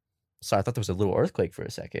 sorry, I thought there was a little earthquake for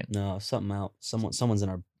a second. no something out. Someone's in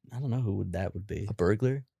our. I don't know who that would be. A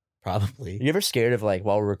burglar? Probably. Are you ever scared of like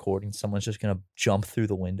while we're recording, someone's just gonna jump through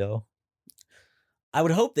the window? I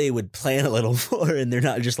would hope they would plan a little more, and they're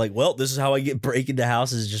not just like, well, this is how I get break into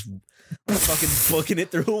houses, just fucking booking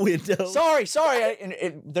it through a window. Sorry.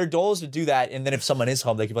 Their goal is to do that, and then if someone is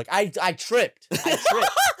home, they can be like, I tripped. I tripped.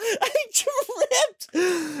 I tripped.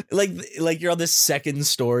 Like you're on this second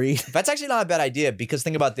story. That's actually not a bad idea because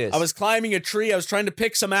think about this. I was climbing a tree. I was trying to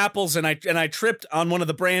pick some apples, and I tripped on one of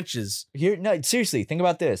the branches. Here, no, seriously, think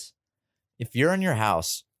about this. If you're in your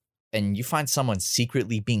house and you find someone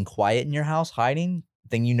secretly being quiet in your house, hiding,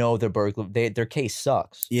 then you know their burglar. Their case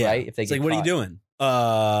sucks. Right? If they It's get like, what are you caught. doing?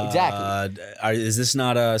 Exactly. Is this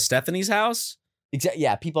not Stephanie's house?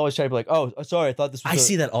 Yeah, people always try to be like, "Oh, sorry, I thought this was." I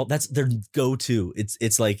see that all. That's their go-to.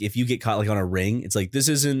 It's like if you get caught like on a ring, it's like this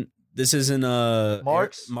isn't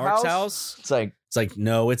Mark's house. It's like, It's like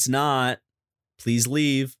no, it's not. Please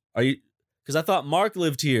leave. Are you? Because I thought Mark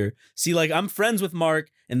lived here. See, like I'm friends with Mark,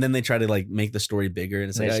 and then they try to like make the story bigger, and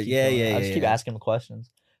it's they like just keep yeah. going. I just keep asking them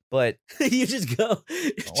questions. But You just go.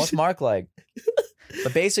 what's Mark like?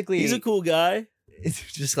 But basically, He's a cool guy.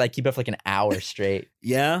 it's just like keep it for like an hour straight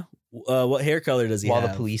Yeah. What hair color does he while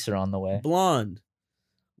have? the police are on the way. Blonde.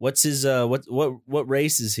 What's his what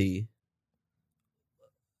race is he?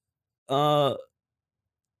 I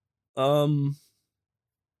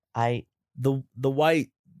The white.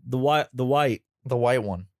 the white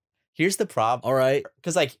one. Here's the problem. All right.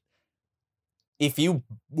 Because like if you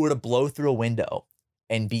were to blow through a window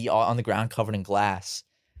and be on the ground covered in glass,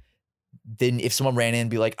 then if someone ran in and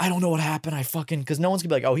be like, I don't know what happened, I fucking, because no one's gonna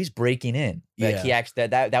be like, oh, he's breaking in. Like Yeah. he actually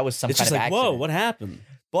that was some It's kind just of like, accident. whoa, what happened?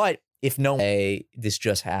 But if no, hey, this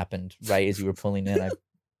just happened right as you were pulling in.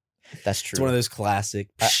 That's true. It's one of those classic.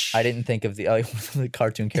 I didn't think of the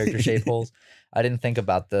cartoon character shape holes. I didn't think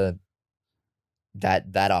about the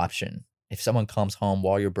that option. If someone comes home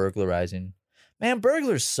while you're burglarizing, man,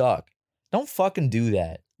 burglars suck. Don't fucking do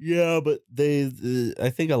that. Yeah, but I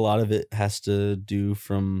think a lot of it has to do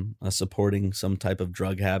from supporting some type of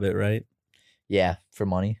drug habit, right? Yeah, for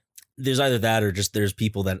money. There's either that or just there's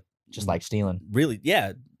people that Just like stealing. really,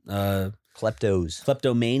 Kleptos.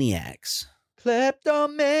 kleptomaniacs.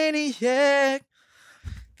 Kleptomaniac.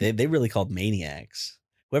 They really called maniacs.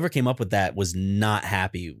 Whoever came up with that was not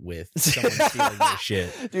happy with someone stealing their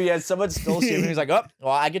shit. Dude, yeah, someone stole shit and he's like, oh,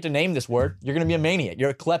 well, I get to name this word. You're going to be a maniac.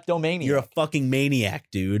 You're a kleptomaniac. You're a fucking maniac,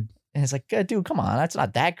 dude. And it's like, dude, come on. That's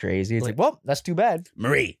not that crazy. It's like, well, that's too bad.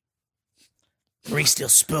 Marie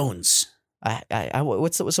steals spoons.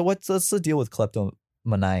 What's the deal with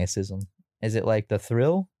kleptomaniacism? Is it like the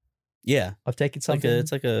thrill Yeah. of taking something?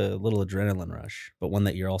 It's like a little adrenaline rush, but one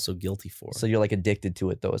that you're also guilty for. So you're like addicted to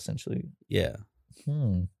it though, essentially. Yeah.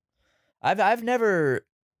 I've never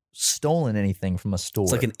stolen anything from a store.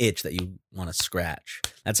 It's like an itch that you want to scratch.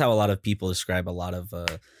 That's how a lot of people describe a lot of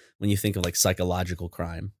when you think of like psychological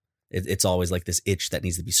crime. It's always like this itch that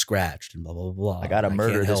needs to be scratched and blah blah blah. I gotta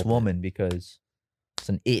murder can't this help woman because it's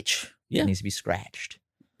an itch Yeah. that needs to be scratched.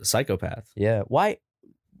 it. A psychopath. Yeah. Why?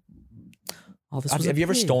 Oh, this Have you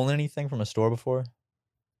ever stolen anything from a store before?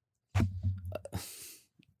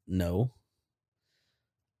 No.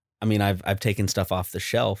 I mean, I've taken stuff off the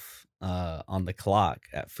shelf on the clock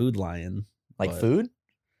at Food Lion, Like but- food?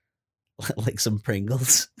 like some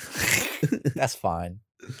Pringles. That's fine.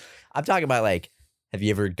 I'm talking about like, have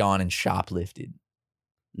you ever gone and shoplifted?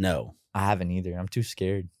 No. I haven't either. I'm too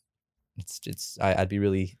scared. I'd be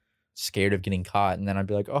really scared of getting caught, and then I'd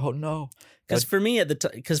be like, oh no. Because for me at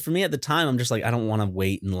the time, I'm just like, I don't want to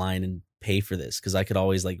wait in line and pay for this because I could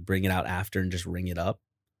always like bring it out after and just ring it up,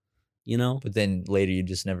 you know. But then later you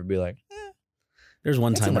just never be like, There's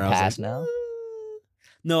one That's time in the where I was past like, now.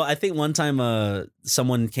 No, I think one time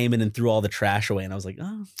someone came in and threw all the trash away, and I was like,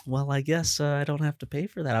 oh, well, I guess I don't have to pay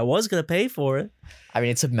for that. I was gonna pay for it. I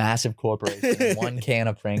mean, it's a massive corporation. One can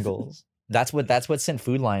of Pringles. That's what sent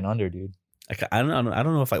Food Lion under, dude. I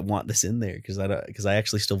don't know if I want this in there because I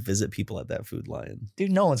actually still visit people at that Food Lion.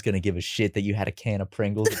 Dude, no one's gonna give a shit that you had a can of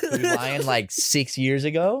Pringles at Food Lion like 6 years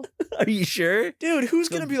ago. Are you sure? Dude, who's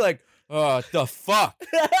gonna be like, oh, the fuck?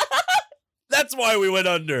 That's why we went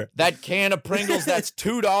under. That can of Pringles that's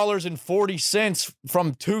 $2.40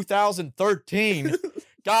 from 2013.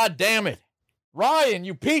 God damn it. Ryan,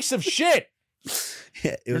 you piece of shit.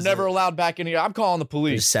 Yeah, You're never allowed back in here. I'm calling the It was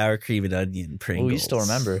police. sour cream and onion Pringles. Oh, you still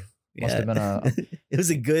remember. Must have been a It was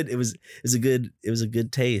a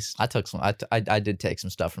good taste. I took some I did take some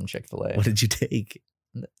stuff from Chick-fil-A. What did you take?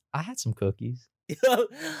 I had some cookies.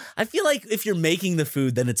 I feel like if you're making the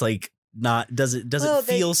food, then it's like doesn't Well,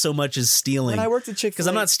 they- feel so much as stealing. When I worked at Chick-fil-A, Because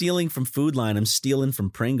I'm not stealing from Food Line, I'm stealing from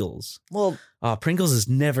Pringles. well, Pringles is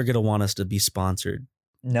never gonna want us to be sponsored.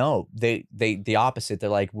 no, they the opposite. They're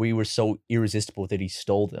like, we were so irresistible that he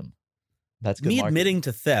stole them. That's good. Me marketing. admitting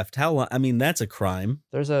to theft, how long? I mean, that's a crime.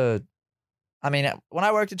 When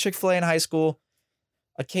I worked at Chick-fil-A in high school,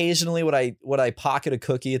 occasionally would I pocket a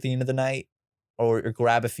cookie at the end of the night or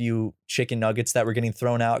grab a few chicken nuggets that were getting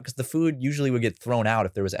thrown out because the food usually would get thrown out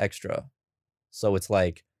if there was extra. So it's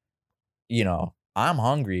like, I'm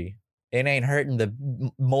hungry. It ain't hurting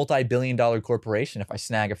the multi-billion-dollar corporation if I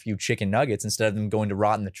snag a few chicken nuggets instead of them going to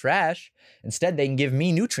rot in the trash. Instead, they can give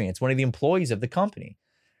me nutrients, one of the employees of the company.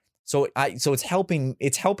 So it's helping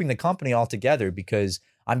the company altogether because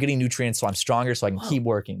I'm getting nutrients, so I'm stronger, so I can keep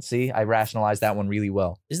working. See, I rationalized that one really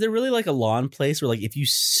well. Is there really like a law in place where like if you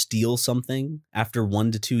steal something after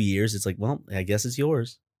 1 to 2 years, it's like, well, I guess it's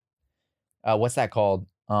yours. What's that called?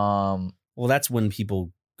 Well, that's when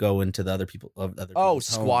people go into the other people's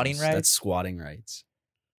squatting homes. rights? That's squatting rights.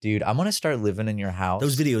 Dude, I'm gonna start living in your house.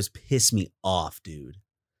 Those videos piss me off, dude.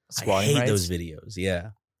 Squatting I hate rights? those videos.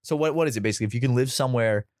 Yeah. So what is it basically? If you can live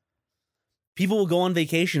somewhere, People will go on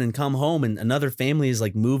vacation and come home and another family is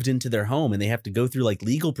like moved into their home and they have to go through like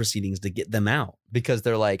legal proceedings to get them out. because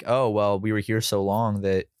they're like, oh well, we were here so long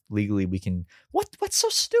that legally we can. What's so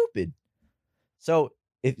stupid? So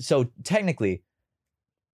technically,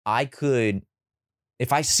 I could,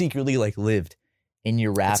 if I secretly like lived in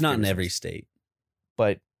your rafters. It's not in every state.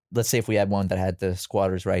 But let's say if we had one that had the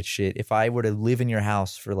squatters' rights shit, if I were to live in your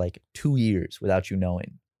house for like 2 years without you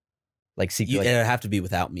knowing, like secretly, It'd have to be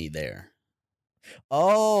without me there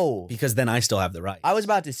oh, because then I still have the right. I was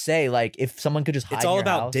about to say like if someone could just hide It's in all your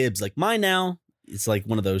about house, dibs. Like mine now, it's like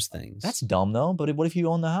one of those things. That's dumb though. But what if you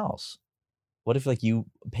own the house? What if like you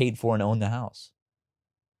paid for and owned the house?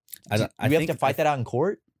 I Do we have to fight that out in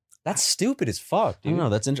court? That's stupid as fuck, I dude.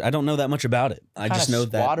 don't know. I don't know that much about it. I Kinda just know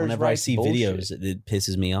that squatters' whenever I rights see bullshit. videos, it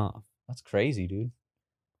pisses me off. That's crazy, dude.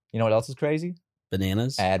 You know what else is crazy?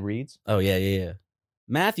 Bananas. Ad reads. Oh, yeah.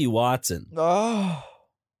 Matthew Watson. Oh.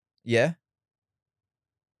 Yeah.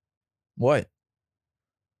 What?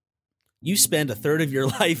 You spend a third of your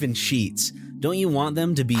life in sheets. Don't you want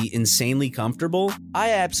them to be insanely comfortable? I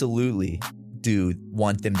absolutely do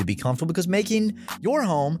want them to be comfortable because making your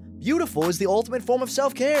home beautiful is the ultimate form of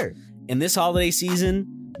self-care. In this holiday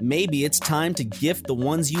season, maybe it's time to gift the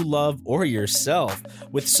ones you love or yourself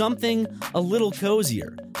with something a little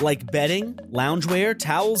cozier, like bedding, loungewear,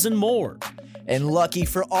 towels, and more. And lucky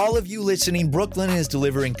for all of you listening, Brooklinen is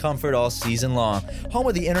delivering comfort all season long. Home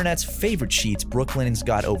of the internet's favorite sheets, Brooklinen's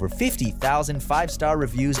got over 50,000 5-star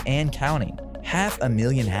reviews and counting.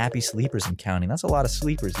 500,000 happy sleepers and counting. That's a lot of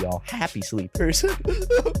sleepers, y'all. Happy sleepers.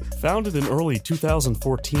 Founded in early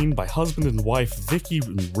 2014 by husband and wife Vicky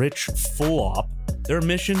and Rich Fulop, their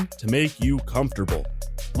mission to make you comfortable.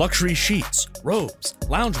 Luxury sheets, robes,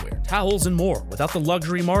 loungewear, towels, and more without the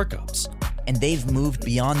luxury markups. And they've moved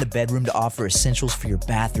beyond the bedroom to offer essentials for your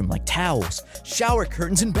bathroom like towels, shower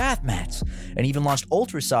curtains, and bath mats. And even launched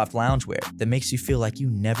ultra soft loungewear that makes you feel like you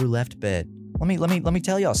never left bed. Let me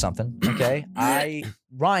tell y'all something, okay?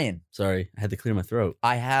 Ryan. Sorry, I had to clear my throat.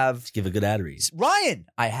 I have Let's give a good ad read. Ryan.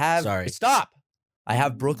 I have. Sorry. Stop. I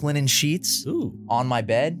have Brooklinen sheets Ooh, on my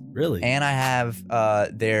bed, really? and I have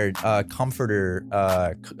their comforter.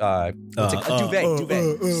 What's it?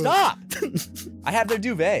 Duvet. Stop. I have their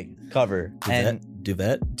duvet cover and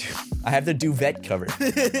Duvet? I have their duvet cover.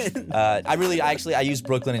 I use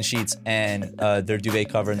Brooklinen sheets and their duvet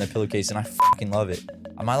cover and their pillowcase, and I fucking love it.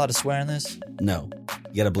 Am I allowed to swear in this? No.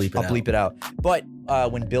 You gotta bleep it out. I'll bleep it out. But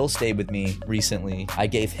when Bill stayed with me recently, I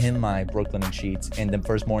gave him my Brooklinen sheets, and the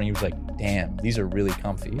first morning he was like, damn, these are really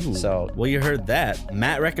comfy. Ooh. So, well, you heard that.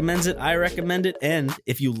 Matt recommends it. I recommend it. And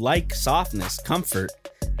if you like softness, comfort,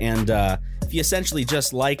 and if you essentially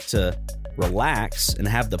just like to relax and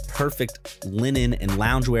have the perfect linen and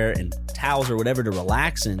loungewear and towels or whatever to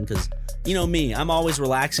relax in, because you know me, I'm always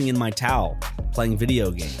relaxing in my towel, playing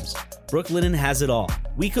video games. Brooklinen has it all.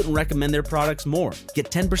 We couldn't recommend their products more.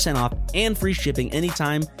 Get 10% off and free shipping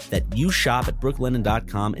anytime that you shop at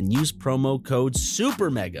brooklinen.com and use promo code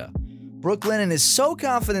SUPERMEGA. Brooklinen is so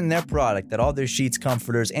confident in their product that all their sheets,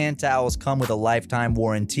 comforters, and towels come with a lifetime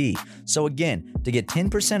warranty. So again, to get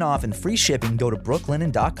 10% off and free shipping, go to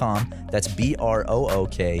brooklinen.com. That's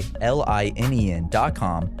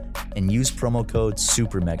BROOKLINEN.com and use promo code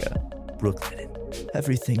SUPERMEGA. Brooklinen,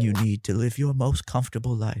 everything you need to live your most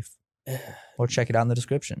comfortable life. Or check it out in the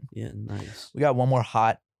description. Yeah, nice. We got one more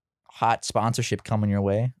hot sponsorship coming your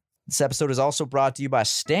way. This episode is also brought to you by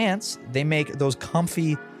Stance. They make those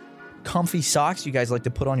comfy socks you guys like to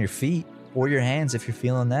put on your feet or your hands if you're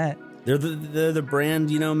feeling that. They're the brand,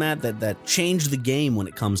 you know, Matt, that changed the game when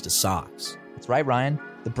it comes to socks. That's right, Ryan.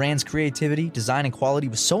 The brand's creativity, design, and quality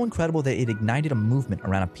was so incredible that it ignited a movement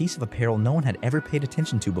around a piece of apparel no one had ever paid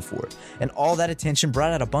attention to before. And all that attention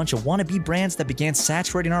brought out a bunch of wannabe brands that began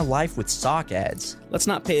saturating our life with sock ads. Let's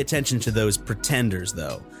not pay attention to those pretenders,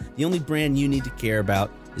 though. The only brand you need to care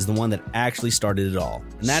about is the one that actually started it all,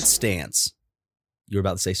 and that's Stance. You were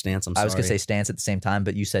about to say Stance. I'm sorry. I was going to say Stance at the same time,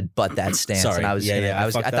 but you said, but that's Stance. Sorry. And I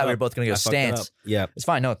was, I thought we were both going to go Stance. Yeah. It's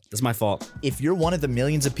fine. No, That's my fault. if you're one of the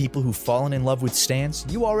millions of people who've fallen in love with Stance,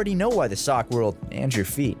 you already know why the sock world and your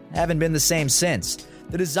feet haven't been the same since.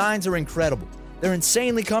 The designs are incredible. They're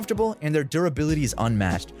insanely comfortable, and their durability is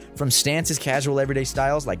unmatched. From Stance's casual everyday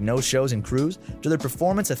styles like no-shows and crews to their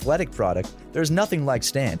performance athletic product, there's nothing like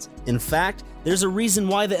Stance. In fact, there's a reason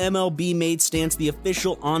why the MLB made Stance the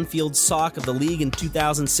official on-field sock of the league in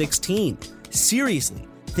 2016. Seriously,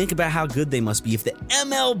 think about how good they must be if the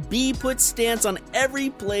MLB puts Stance on every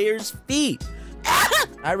player's feet.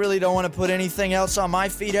 I really don't want to put anything else on my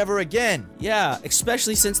feet ever again. Yeah,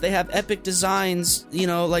 especially since they have epic designs, you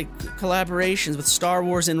know, like collaborations with Star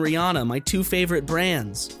Wars and Rihanna, my two favorite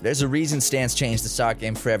brands. There's a reason Stance changed the sock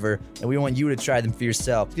game forever, and we want you to try them for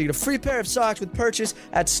yourself. You get a free pair of socks with purchase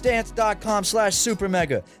at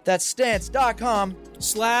stance.com/supermega. That's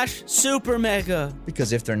stance.com/supermega.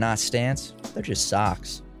 Because if they're not Stance, they're just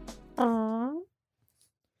socks.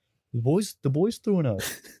 The boys threw in a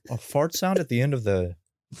fart sound at the end of the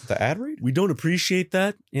ad read? We don't appreciate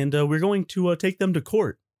that, and we're going to take them to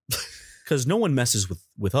court because no one messes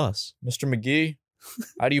with us. Mr. McGee,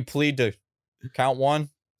 how do you plead to count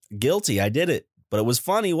one? Guilty, I did it. But it was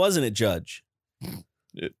funny, wasn't it, Judge?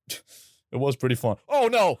 It was pretty fun. Oh,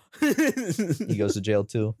 no. He goes to jail,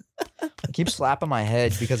 too. I keep slapping my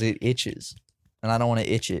head because it itches, and I don't want to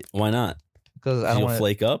itch it. Why not? Because I don't You'll want to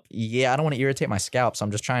flake up? Yeah, I don't want to irritate my scalp, so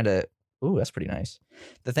I'm just trying to Ooh, that's pretty nice.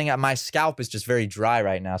 The thing, my scalp is just very dry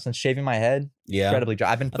right now. Since shaving my head, Yeah. incredibly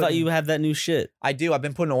dry. I thought you had that new shit. I do. I've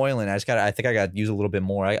been putting oil in. I think I got to use a little bit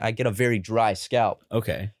more. I get a very dry scalp.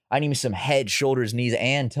 Okay. I need me some head, shoulders, knees,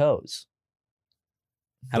 and toes.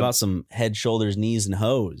 How about some head, shoulders, knees, and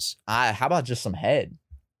hose? How about just some head?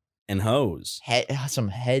 And hose. Some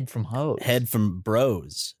head from hose. Head from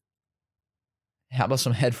bros. How about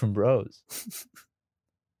some head from bros?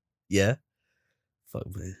 Yeah. Fuck,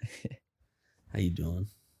 man. How you doing?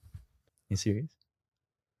 You serious?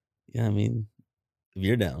 Yeah, I mean, if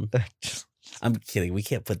you're down. I'm kidding. We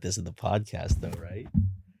can't put this in the podcast though, right?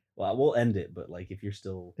 Well, we'll end it, but like if you're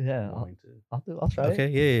still Yeah, wanting to. I'll try it. Okay,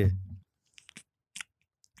 yeah.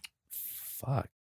 Fuck.